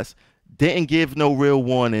guys, didn't give no real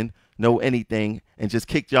warning, no anything, and just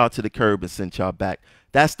kicked y'all to the curb and sent y'all back.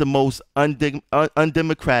 That's the most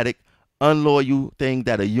undemocratic, unloyal thing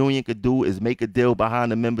that a union could do, is make a deal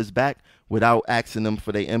behind the members' back without asking them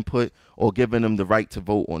for their input or giving them the right to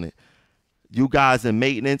vote on it. You guys in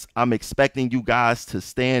maintenance, I'm expecting you guys to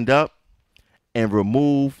stand up and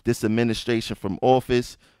remove this administration from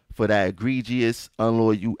office for that egregious,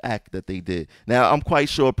 unloyal act that they did. Now, I'm quite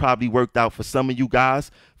sure it probably worked out for some of you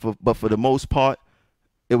guys, but for the most part,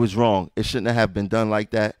 it was wrong. It shouldn't have been done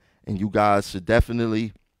like that, and you guys should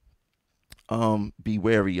definitely be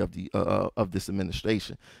wary of this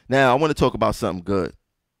administration. Now, I want to talk about something good.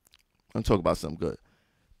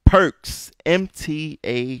 Perks,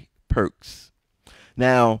 MTA perks.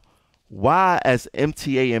 Now, why as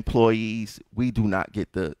MTA employees we do not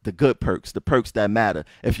get the good perks, the perks that matter?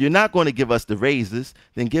 If you're not going to give us the raises,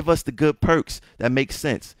 then give us the good perks that make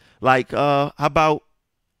sense. Like how about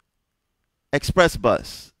Express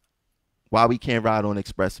Bus? Why we can't ride on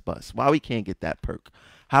Express Bus? Why we can't get that perk?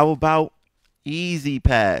 How about Easy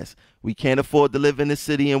Pass? We can't afford to live in the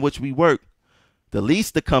city in which we work. The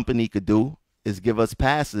least the company could do is give us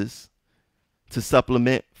passes to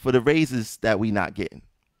supplement for the raises that we not getting.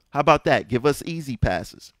 How about that? Give us Easy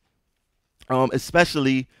Passes,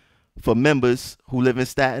 especially for members who live in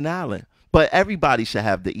Staten Island. But everybody should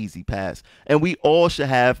have the Easy Pass, and we all should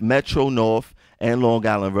have Metro North and Long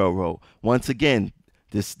Island Railroad. Once again,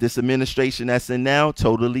 this administration that's in now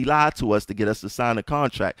totally lied to us to get us to sign a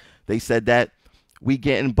contract. They said that we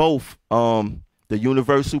getting both the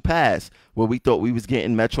Universal Pass, where we thought we was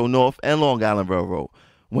getting Metro North and Long Island Railroad.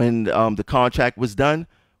 When the contract was done,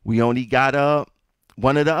 we only got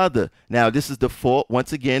one or the other. Now, this is the fault,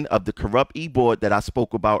 once again, of the corrupt e-board that I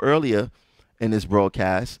spoke about earlier in this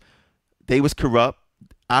broadcast. They was corrupt.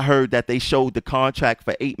 I heard that they showed the contract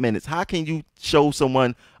for 8 minutes. How can you show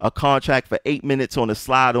someone a contract for 8 minutes on a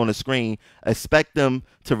slide on a screen, expect them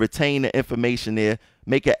to retain the information there,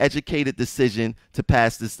 make an educated decision to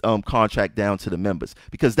pass this contract down to the members?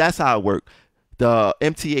 Because that's how it works. The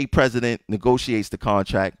MTA president negotiates the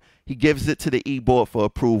contract. He gives it to the e-board for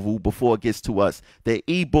approval before it gets to us. The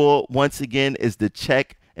e-board, once again, is the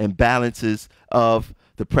check and balances of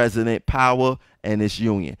the president power and this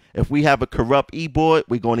union. If we have a corrupt e-board,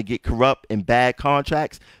 we're going to get corrupt and bad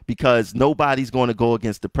contracts because nobody's going to go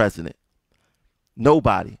against the president.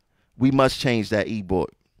 Nobody. We must change that e-board.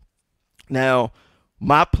 Now,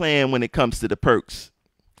 my plan when it comes to the perks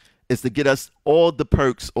is to get us all the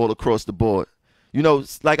perks all across the board. You know,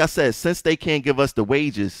 like I said, since they can't give us the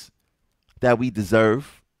wages that we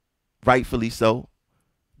deserve, rightfully so,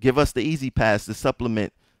 give us the easy pass to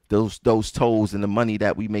supplement those tolls and the money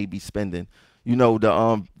that we may be spending. You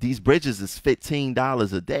know, these bridges is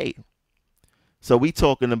 $15 a day. So we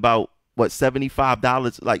talking about what,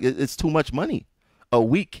 $75? Like it's too much money a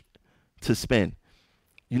week to spend.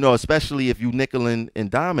 You know, especially if you nickel and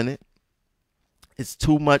diming it, it's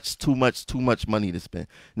too much money to spend.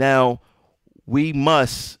 Now, we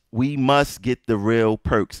must get the real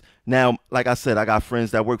perks. Now, like I said, I got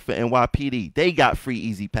friends that work for NYPD. They got free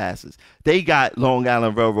easy passes. They got Long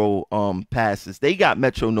Island Railroad passes. They got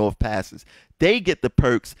Metro North passes. They get the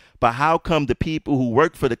perks, but how come the people who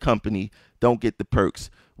work for the company don't get the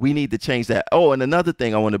perks? We need to change that. Oh, and another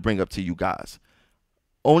thing I want to bring up to you guys.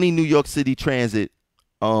 Only New York City Transit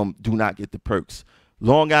do not get the perks.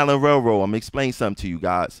 Long Island Railroad, I'm going to explain something to you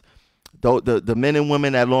guys. The men and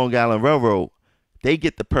women at Long Island Railroad, they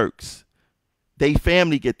get the perks. They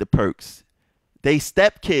family get the perks. They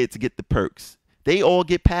stepkids get the perks. They all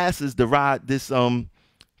get passes to ride this to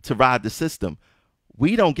ride the system.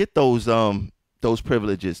 We don't get those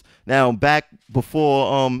privileges. Now, back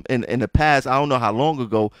before in the past, I don't know how long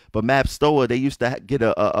ago, but Map Stower, they used to get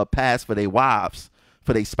a pass for their wives,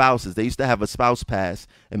 for their spouses. They used to have a spouse pass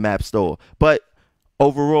in Map Stower. But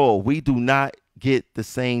overall, we do not get the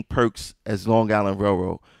same perks as Long Island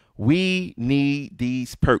Railroad. We need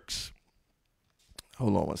these perks.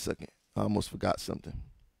 Hold on one second. I almost forgot something.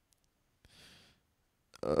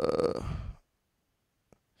 I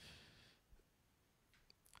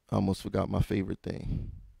almost forgot my favorite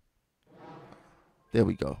thing. There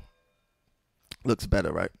we go. Looks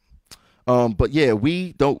better, right? But yeah,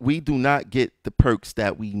 we do not get the perks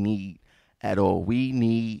that we need at all. We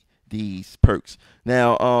need these perks.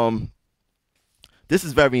 Now, this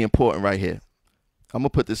is very important right here. I'm going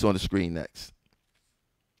to put this on the screen next.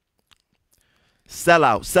 Sell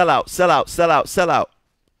out, sell out, sell out, sell out, sell out.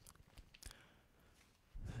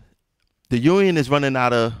 The union is running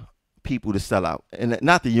out of people to sell out. And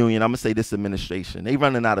not the union, I'm going to say this administration. They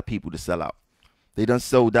running out of people to sell out. They done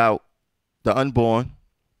sold out the unborn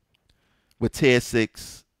with tier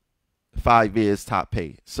 6, 5 years top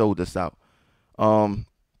pay. Sold us out.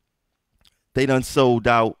 They done sold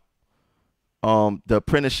out the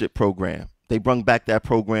apprenticeship program. They brung back that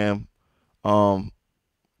program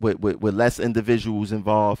with less individuals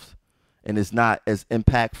involved, and it's not as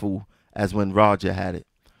impactful as when Roger had it.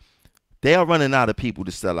 They are running out of people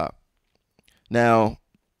to sell out. Now,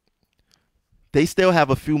 they still have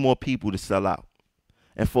a few more people to sell out.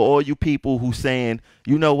 And for all you people who saying,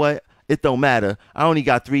 you know what, it don't matter. I only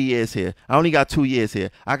got 3 years here. I only got 2 years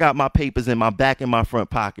here. I got my papers in my back and my front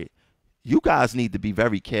pocket. You guys need to be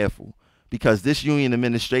very careful because this union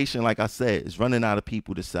administration, like I said, is running out of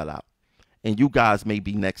people to sell out. And you guys may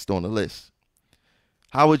be next on the list.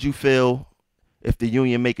 How would you feel if the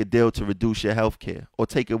union make a deal to reduce your health care or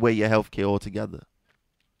take away your health care altogether?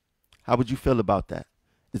 How would you feel about that?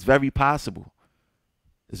 It's very possible.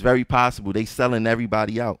 It's very possible. They selling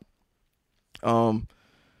everybody out. I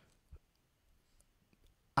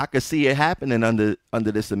could see it happening under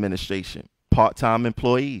this administration. Part-time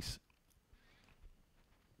employees.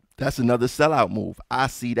 That's another sellout move. I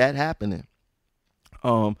see that happening.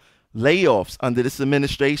 Layoffs under this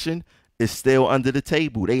administration is still under the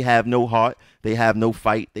table. They have no heart. They have no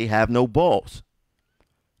fight. They have no balls.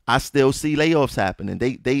 I still see layoffs happening.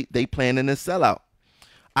 They planning a sellout.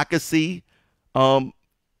 I could see a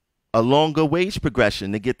longer wage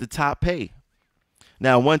progression to get the top pay.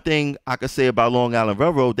 Now, one thing I could say about Long Island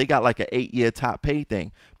Railroad, they got like an 8-year top pay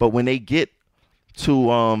thing. But when they get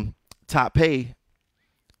to top pay,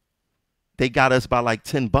 they got us by like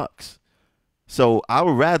 $10. So I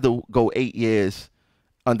would rather go 8 years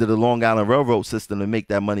under the Long Island Railroad system and make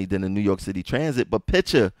that money than the New York City Transit. But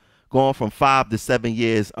picture going from 5 to 7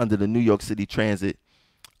 years under the New York City Transit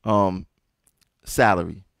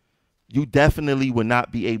salary. You definitely would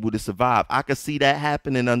not be able to survive. I could see that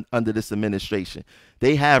happening under this administration.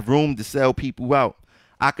 They have room to sell people out.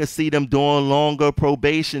 I could see them doing longer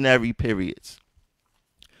probationary periods.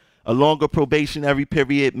 A longer probationary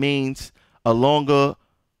period means a longer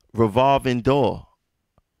revolving door.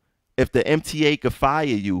 If the MTA could fire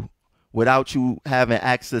you without you having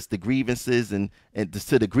access to grievances and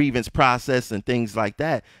to the grievance process and things like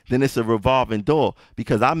that, then it's a revolving door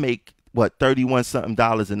because I make what, 31 something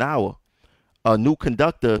dollars an hour. A new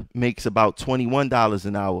conductor makes about $21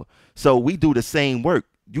 an hour. So we do the same work.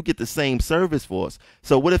 You get the same service for us.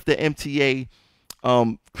 So what if the MTA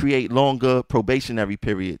create longer probationary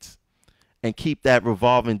periods and keep that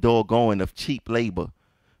revolving door going of cheap labor?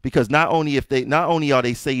 Because not only are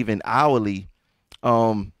they saving hourly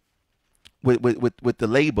with the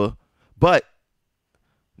labor, but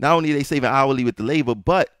not only are they saving hourly with the labor,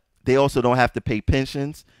 but they also don't have to pay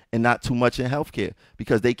pensions and not too much in healthcare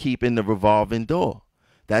because they keep in the revolving door.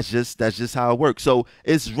 That's just how it works. So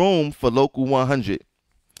it's room for Local 100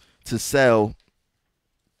 to sell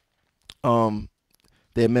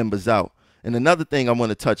their members out. And another thing I want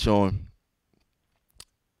to touch on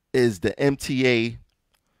is the MTA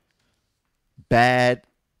bad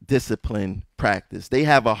discipline practice. They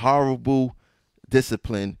have a horrible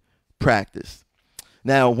discipline practice.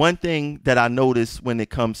 Now, one thing that I notice when it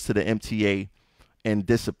comes to the MTA and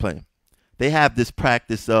discipline, they have this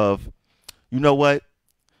practice of, you know what,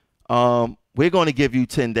 we're going to give you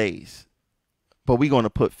 10 days, but we're going to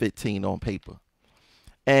put 15 on paper.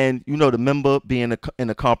 And, you know, the member being in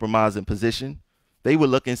a compromising position, they would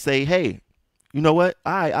look and say, hey, you know what,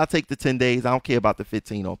 all right, I'll take the 10 days. I don't care about the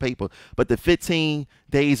 15 on paper. But the 15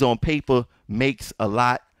 days on paper makes a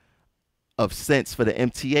lot of sense for the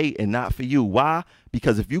MTA and not for you. Why?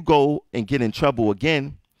 Because if you go and get in trouble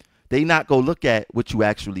again, they not go look at what you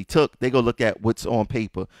actually took. They go look at what's on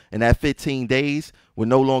paper. And that 15 days will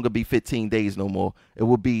no longer be 15 days no more. It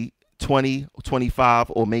will be 20, 25,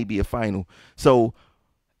 or maybe a final. So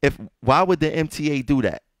why would the MTA do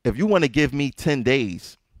that? If you want to give me 10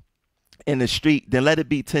 days in the street, then let it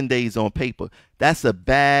be 10 days on paper. That's a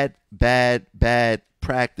bad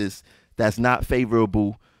practice that's not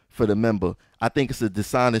favorable for the member. I think it's a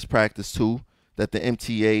dishonest practice too that the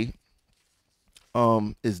MTA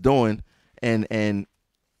is doing, and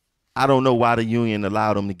I don't know why the union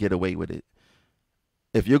allowed them to get away with it.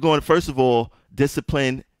 If you're going, first of all,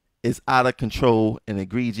 discipline is out of control and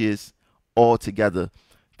egregious altogether.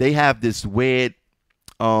 They have this weird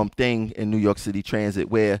thing in New York City Transit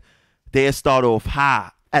where they start off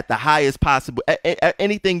high at the highest possible.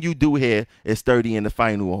 Anything you do here is 30 in the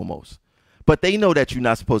final almost. But they know that you're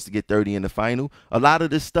not supposed to get 30 in the final. A lot of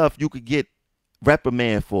this stuff you could get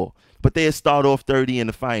reprimand for, but they'll start off 30 in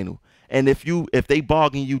the final. And if they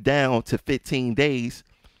bargain you down to 15 days,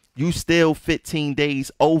 you still 15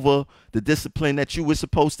 days over the discipline that you were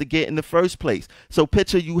supposed to get in the first place. So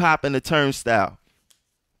picture you hop in the turnstile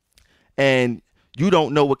and you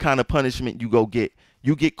don't know what kind of punishment you go get.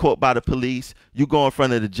 You get caught by the police, you go in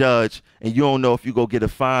front of the judge, and you don't know if you go get a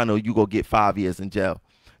fine or you go get 5 years in jail.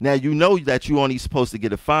 Now, you know that you're only supposed to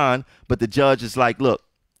get a fine, but the judge is like, look,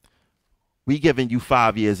 we giving you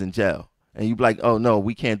 5 years in jail. And you be like, oh, no,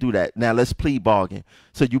 we can't do that. Now, let's plea bargain.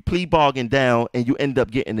 So you plea bargain down, and you end up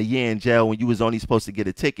getting a year in jail when you was only supposed to get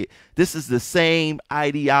a ticket. This is the same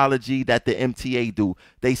ideology that the MTA do.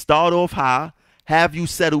 They start off high, have you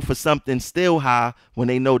settle for something still high when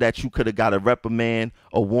they know that you could have got a reprimand,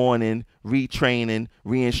 a warning, retraining,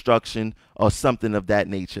 reinstruction, or something of that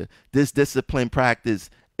nature. This discipline practice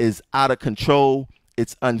is out of control.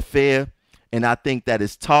 It's unfair. And I think that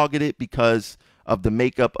it's targeted because of the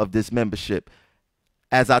makeup of this membership.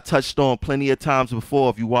 As I touched on plenty of times before,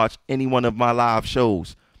 if you watch any one of my live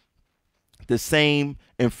shows, the same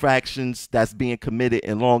infractions that's being committed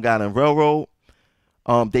in Long Island Railroad,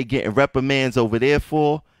 they getting reprimands over there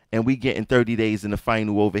for, and we getting 30 days in the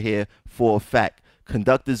final over here for a fact.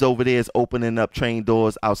 Conductors over there is opening up train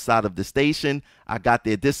doors outside of the station. I got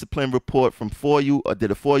their discipline report from For You, or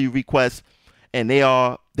did a For You request, and they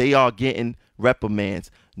are getting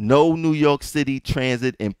reprimands. No New York City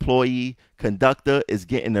Transit employee conductor is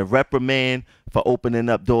getting a reprimand for opening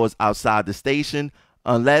up doors outside the station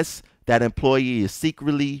unless that employee is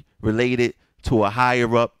secretly related to a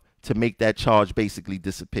higher up to make that charge basically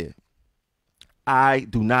disappear. I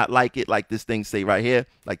do not like it, like this thing say right here,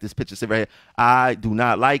 like this picture say right here. I do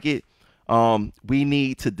not like it. We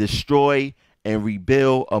need to destroy and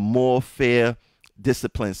rebuild a more fair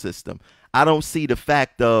discipline system. I don't see the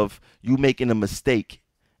fact of you making a mistake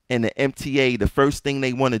and the MTA, the first thing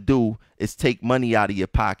they want to do is take money out of your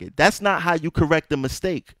pocket. That's not how you correct a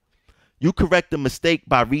mistake. You correct a mistake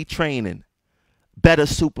by retraining, better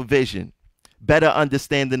supervision, better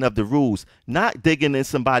understanding of the rules, not digging in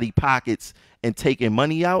somebody's pockets and taking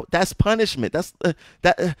money out. That's punishment.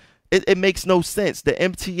 It makes no sense. The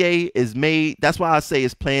MTA is made, that's why I say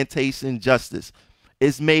it's plantation justice.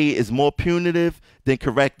 It's more punitive than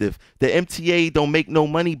corrective. The MTA don't make no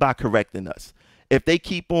money by correcting us. If they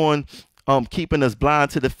keep on keeping us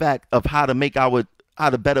blind to the fact of how to make our how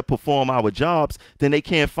to better perform our jobs, then they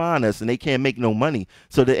can't find us and they can't make no money.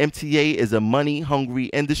 So the MTA is a money-hungry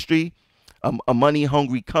industry, a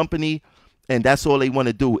money-hungry company, and that's all they want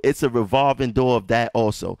to do. It's a revolving door of that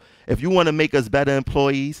also. If you want to make us better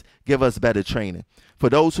employees, give us better training. For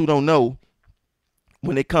those who don't know,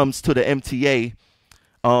 when it comes to the MTA,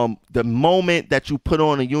 the moment that you put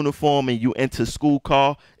on a uniform and you enter school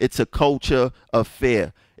car, it's a culture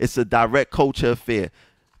affair. It's a direct culture affair.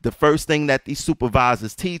 The first thing that these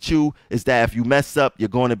supervisors teach you is that if you mess up, you're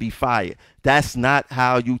going to be fired. That's not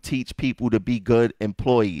how you teach people to be good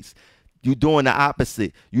employees. You're doing the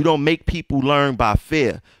opposite. You don't make people learn by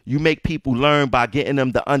fear. You make people learn by getting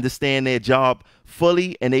them to understand their job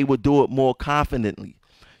fully, and they will do it more confidently.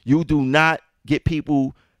 You do not get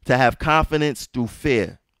people to have confidence through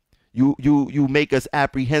fear. You make us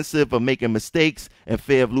apprehensive of making mistakes and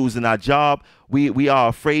fear of losing our job. We are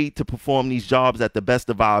afraid to perform these jobs at the best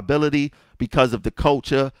of our ability because of the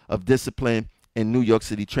culture of discipline in New York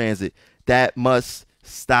City Transit. That must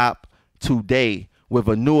stop today with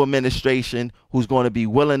a new administration who's going to be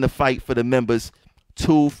willing to fight for the members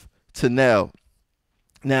tooth to nail.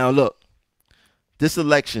 Now, look, this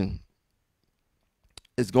election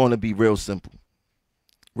is going to be real simple.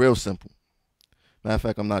 Real simple. Matter of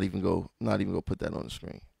fact, I'm not even gonna put that on the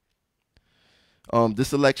screen.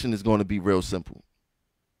 This election is going to be real simple.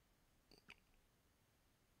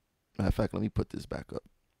 Matter of fact, let me put this back up.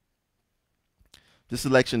 This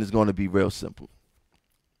election is going to be real simple.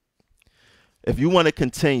 If you want to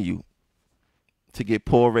continue to get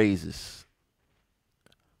poor raises,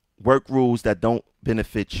 work rules that don't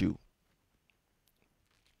benefit you,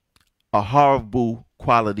 a horrible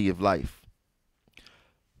quality of life,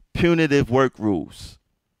 punitive work rules,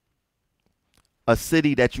 a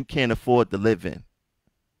city that you can't afford to live in,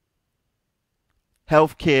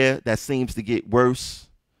 healthcare that seems to get worse,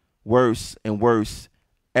 worse, and worse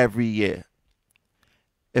every year.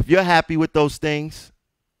 If you're happy with those things,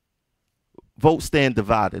 vote stand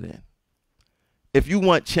divided in. If you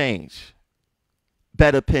want change,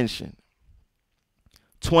 better pension,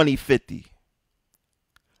 2050,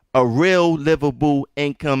 a real livable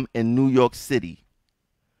income in New York City,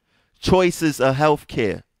 choices of health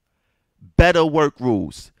care, better work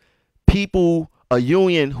rules, people, a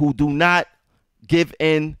union who do not give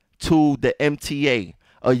in to the MTA,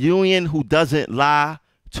 a union who doesn't lie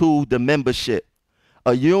to the membership,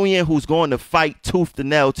 a union who's going to fight tooth and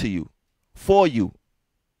nail to you, for you.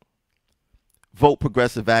 Vote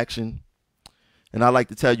Progressive Action. And I like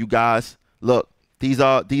to tell you guys, look, these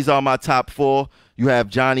are my top four. You have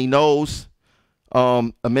Johnny Knowles,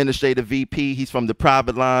 Administrative VP. He's from the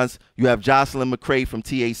private lines. You have Jocelyn McCray from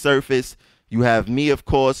TA Surface. You have me, of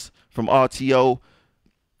course, from RTO.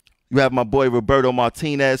 You have my boy Roberto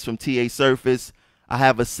Martinez from TA Surface. I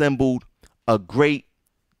have assembled a great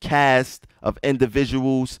cast of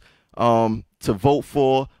individuals to vote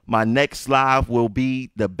for. My next live will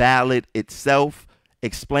be the ballot itself,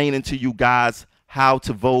 explaining to you guys how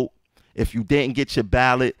to vote. If you didn't get your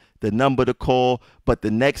ballot, the number to call. But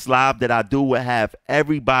the next live that I do will have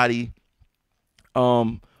everybody,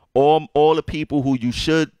 all the people who you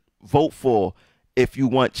should vote for if you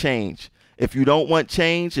want change. If you don't want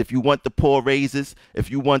change, if you want the poor raises,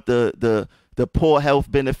 if you want the poor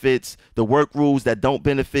health benefits, the work rules that don't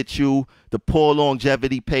benefit you, the poor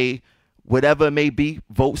longevity pay, whatever it may be,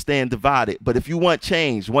 vote stand divided. But if you want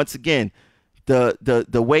change, once again,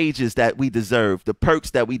 the wages that we deserve, the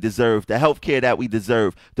perks that we deserve, the health care that we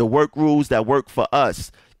deserve, the work rules that work for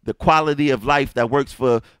us, the quality of life that works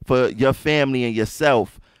for your family and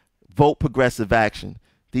yourself, vote Progressive Action.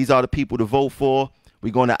 These are the people to vote for.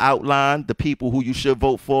 We're going to outline the people who you should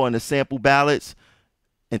vote for in the sample ballots.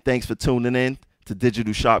 And thanks for tuning in to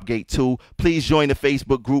Digital Shopgate 2. Please join the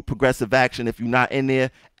Facebook group Progressive Action if you're not in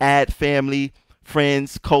there. Add family,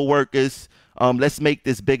 friends, co-workers. Let's make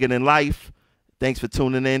this bigger than life. Thanks for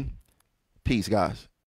tuning in. Peace, guys.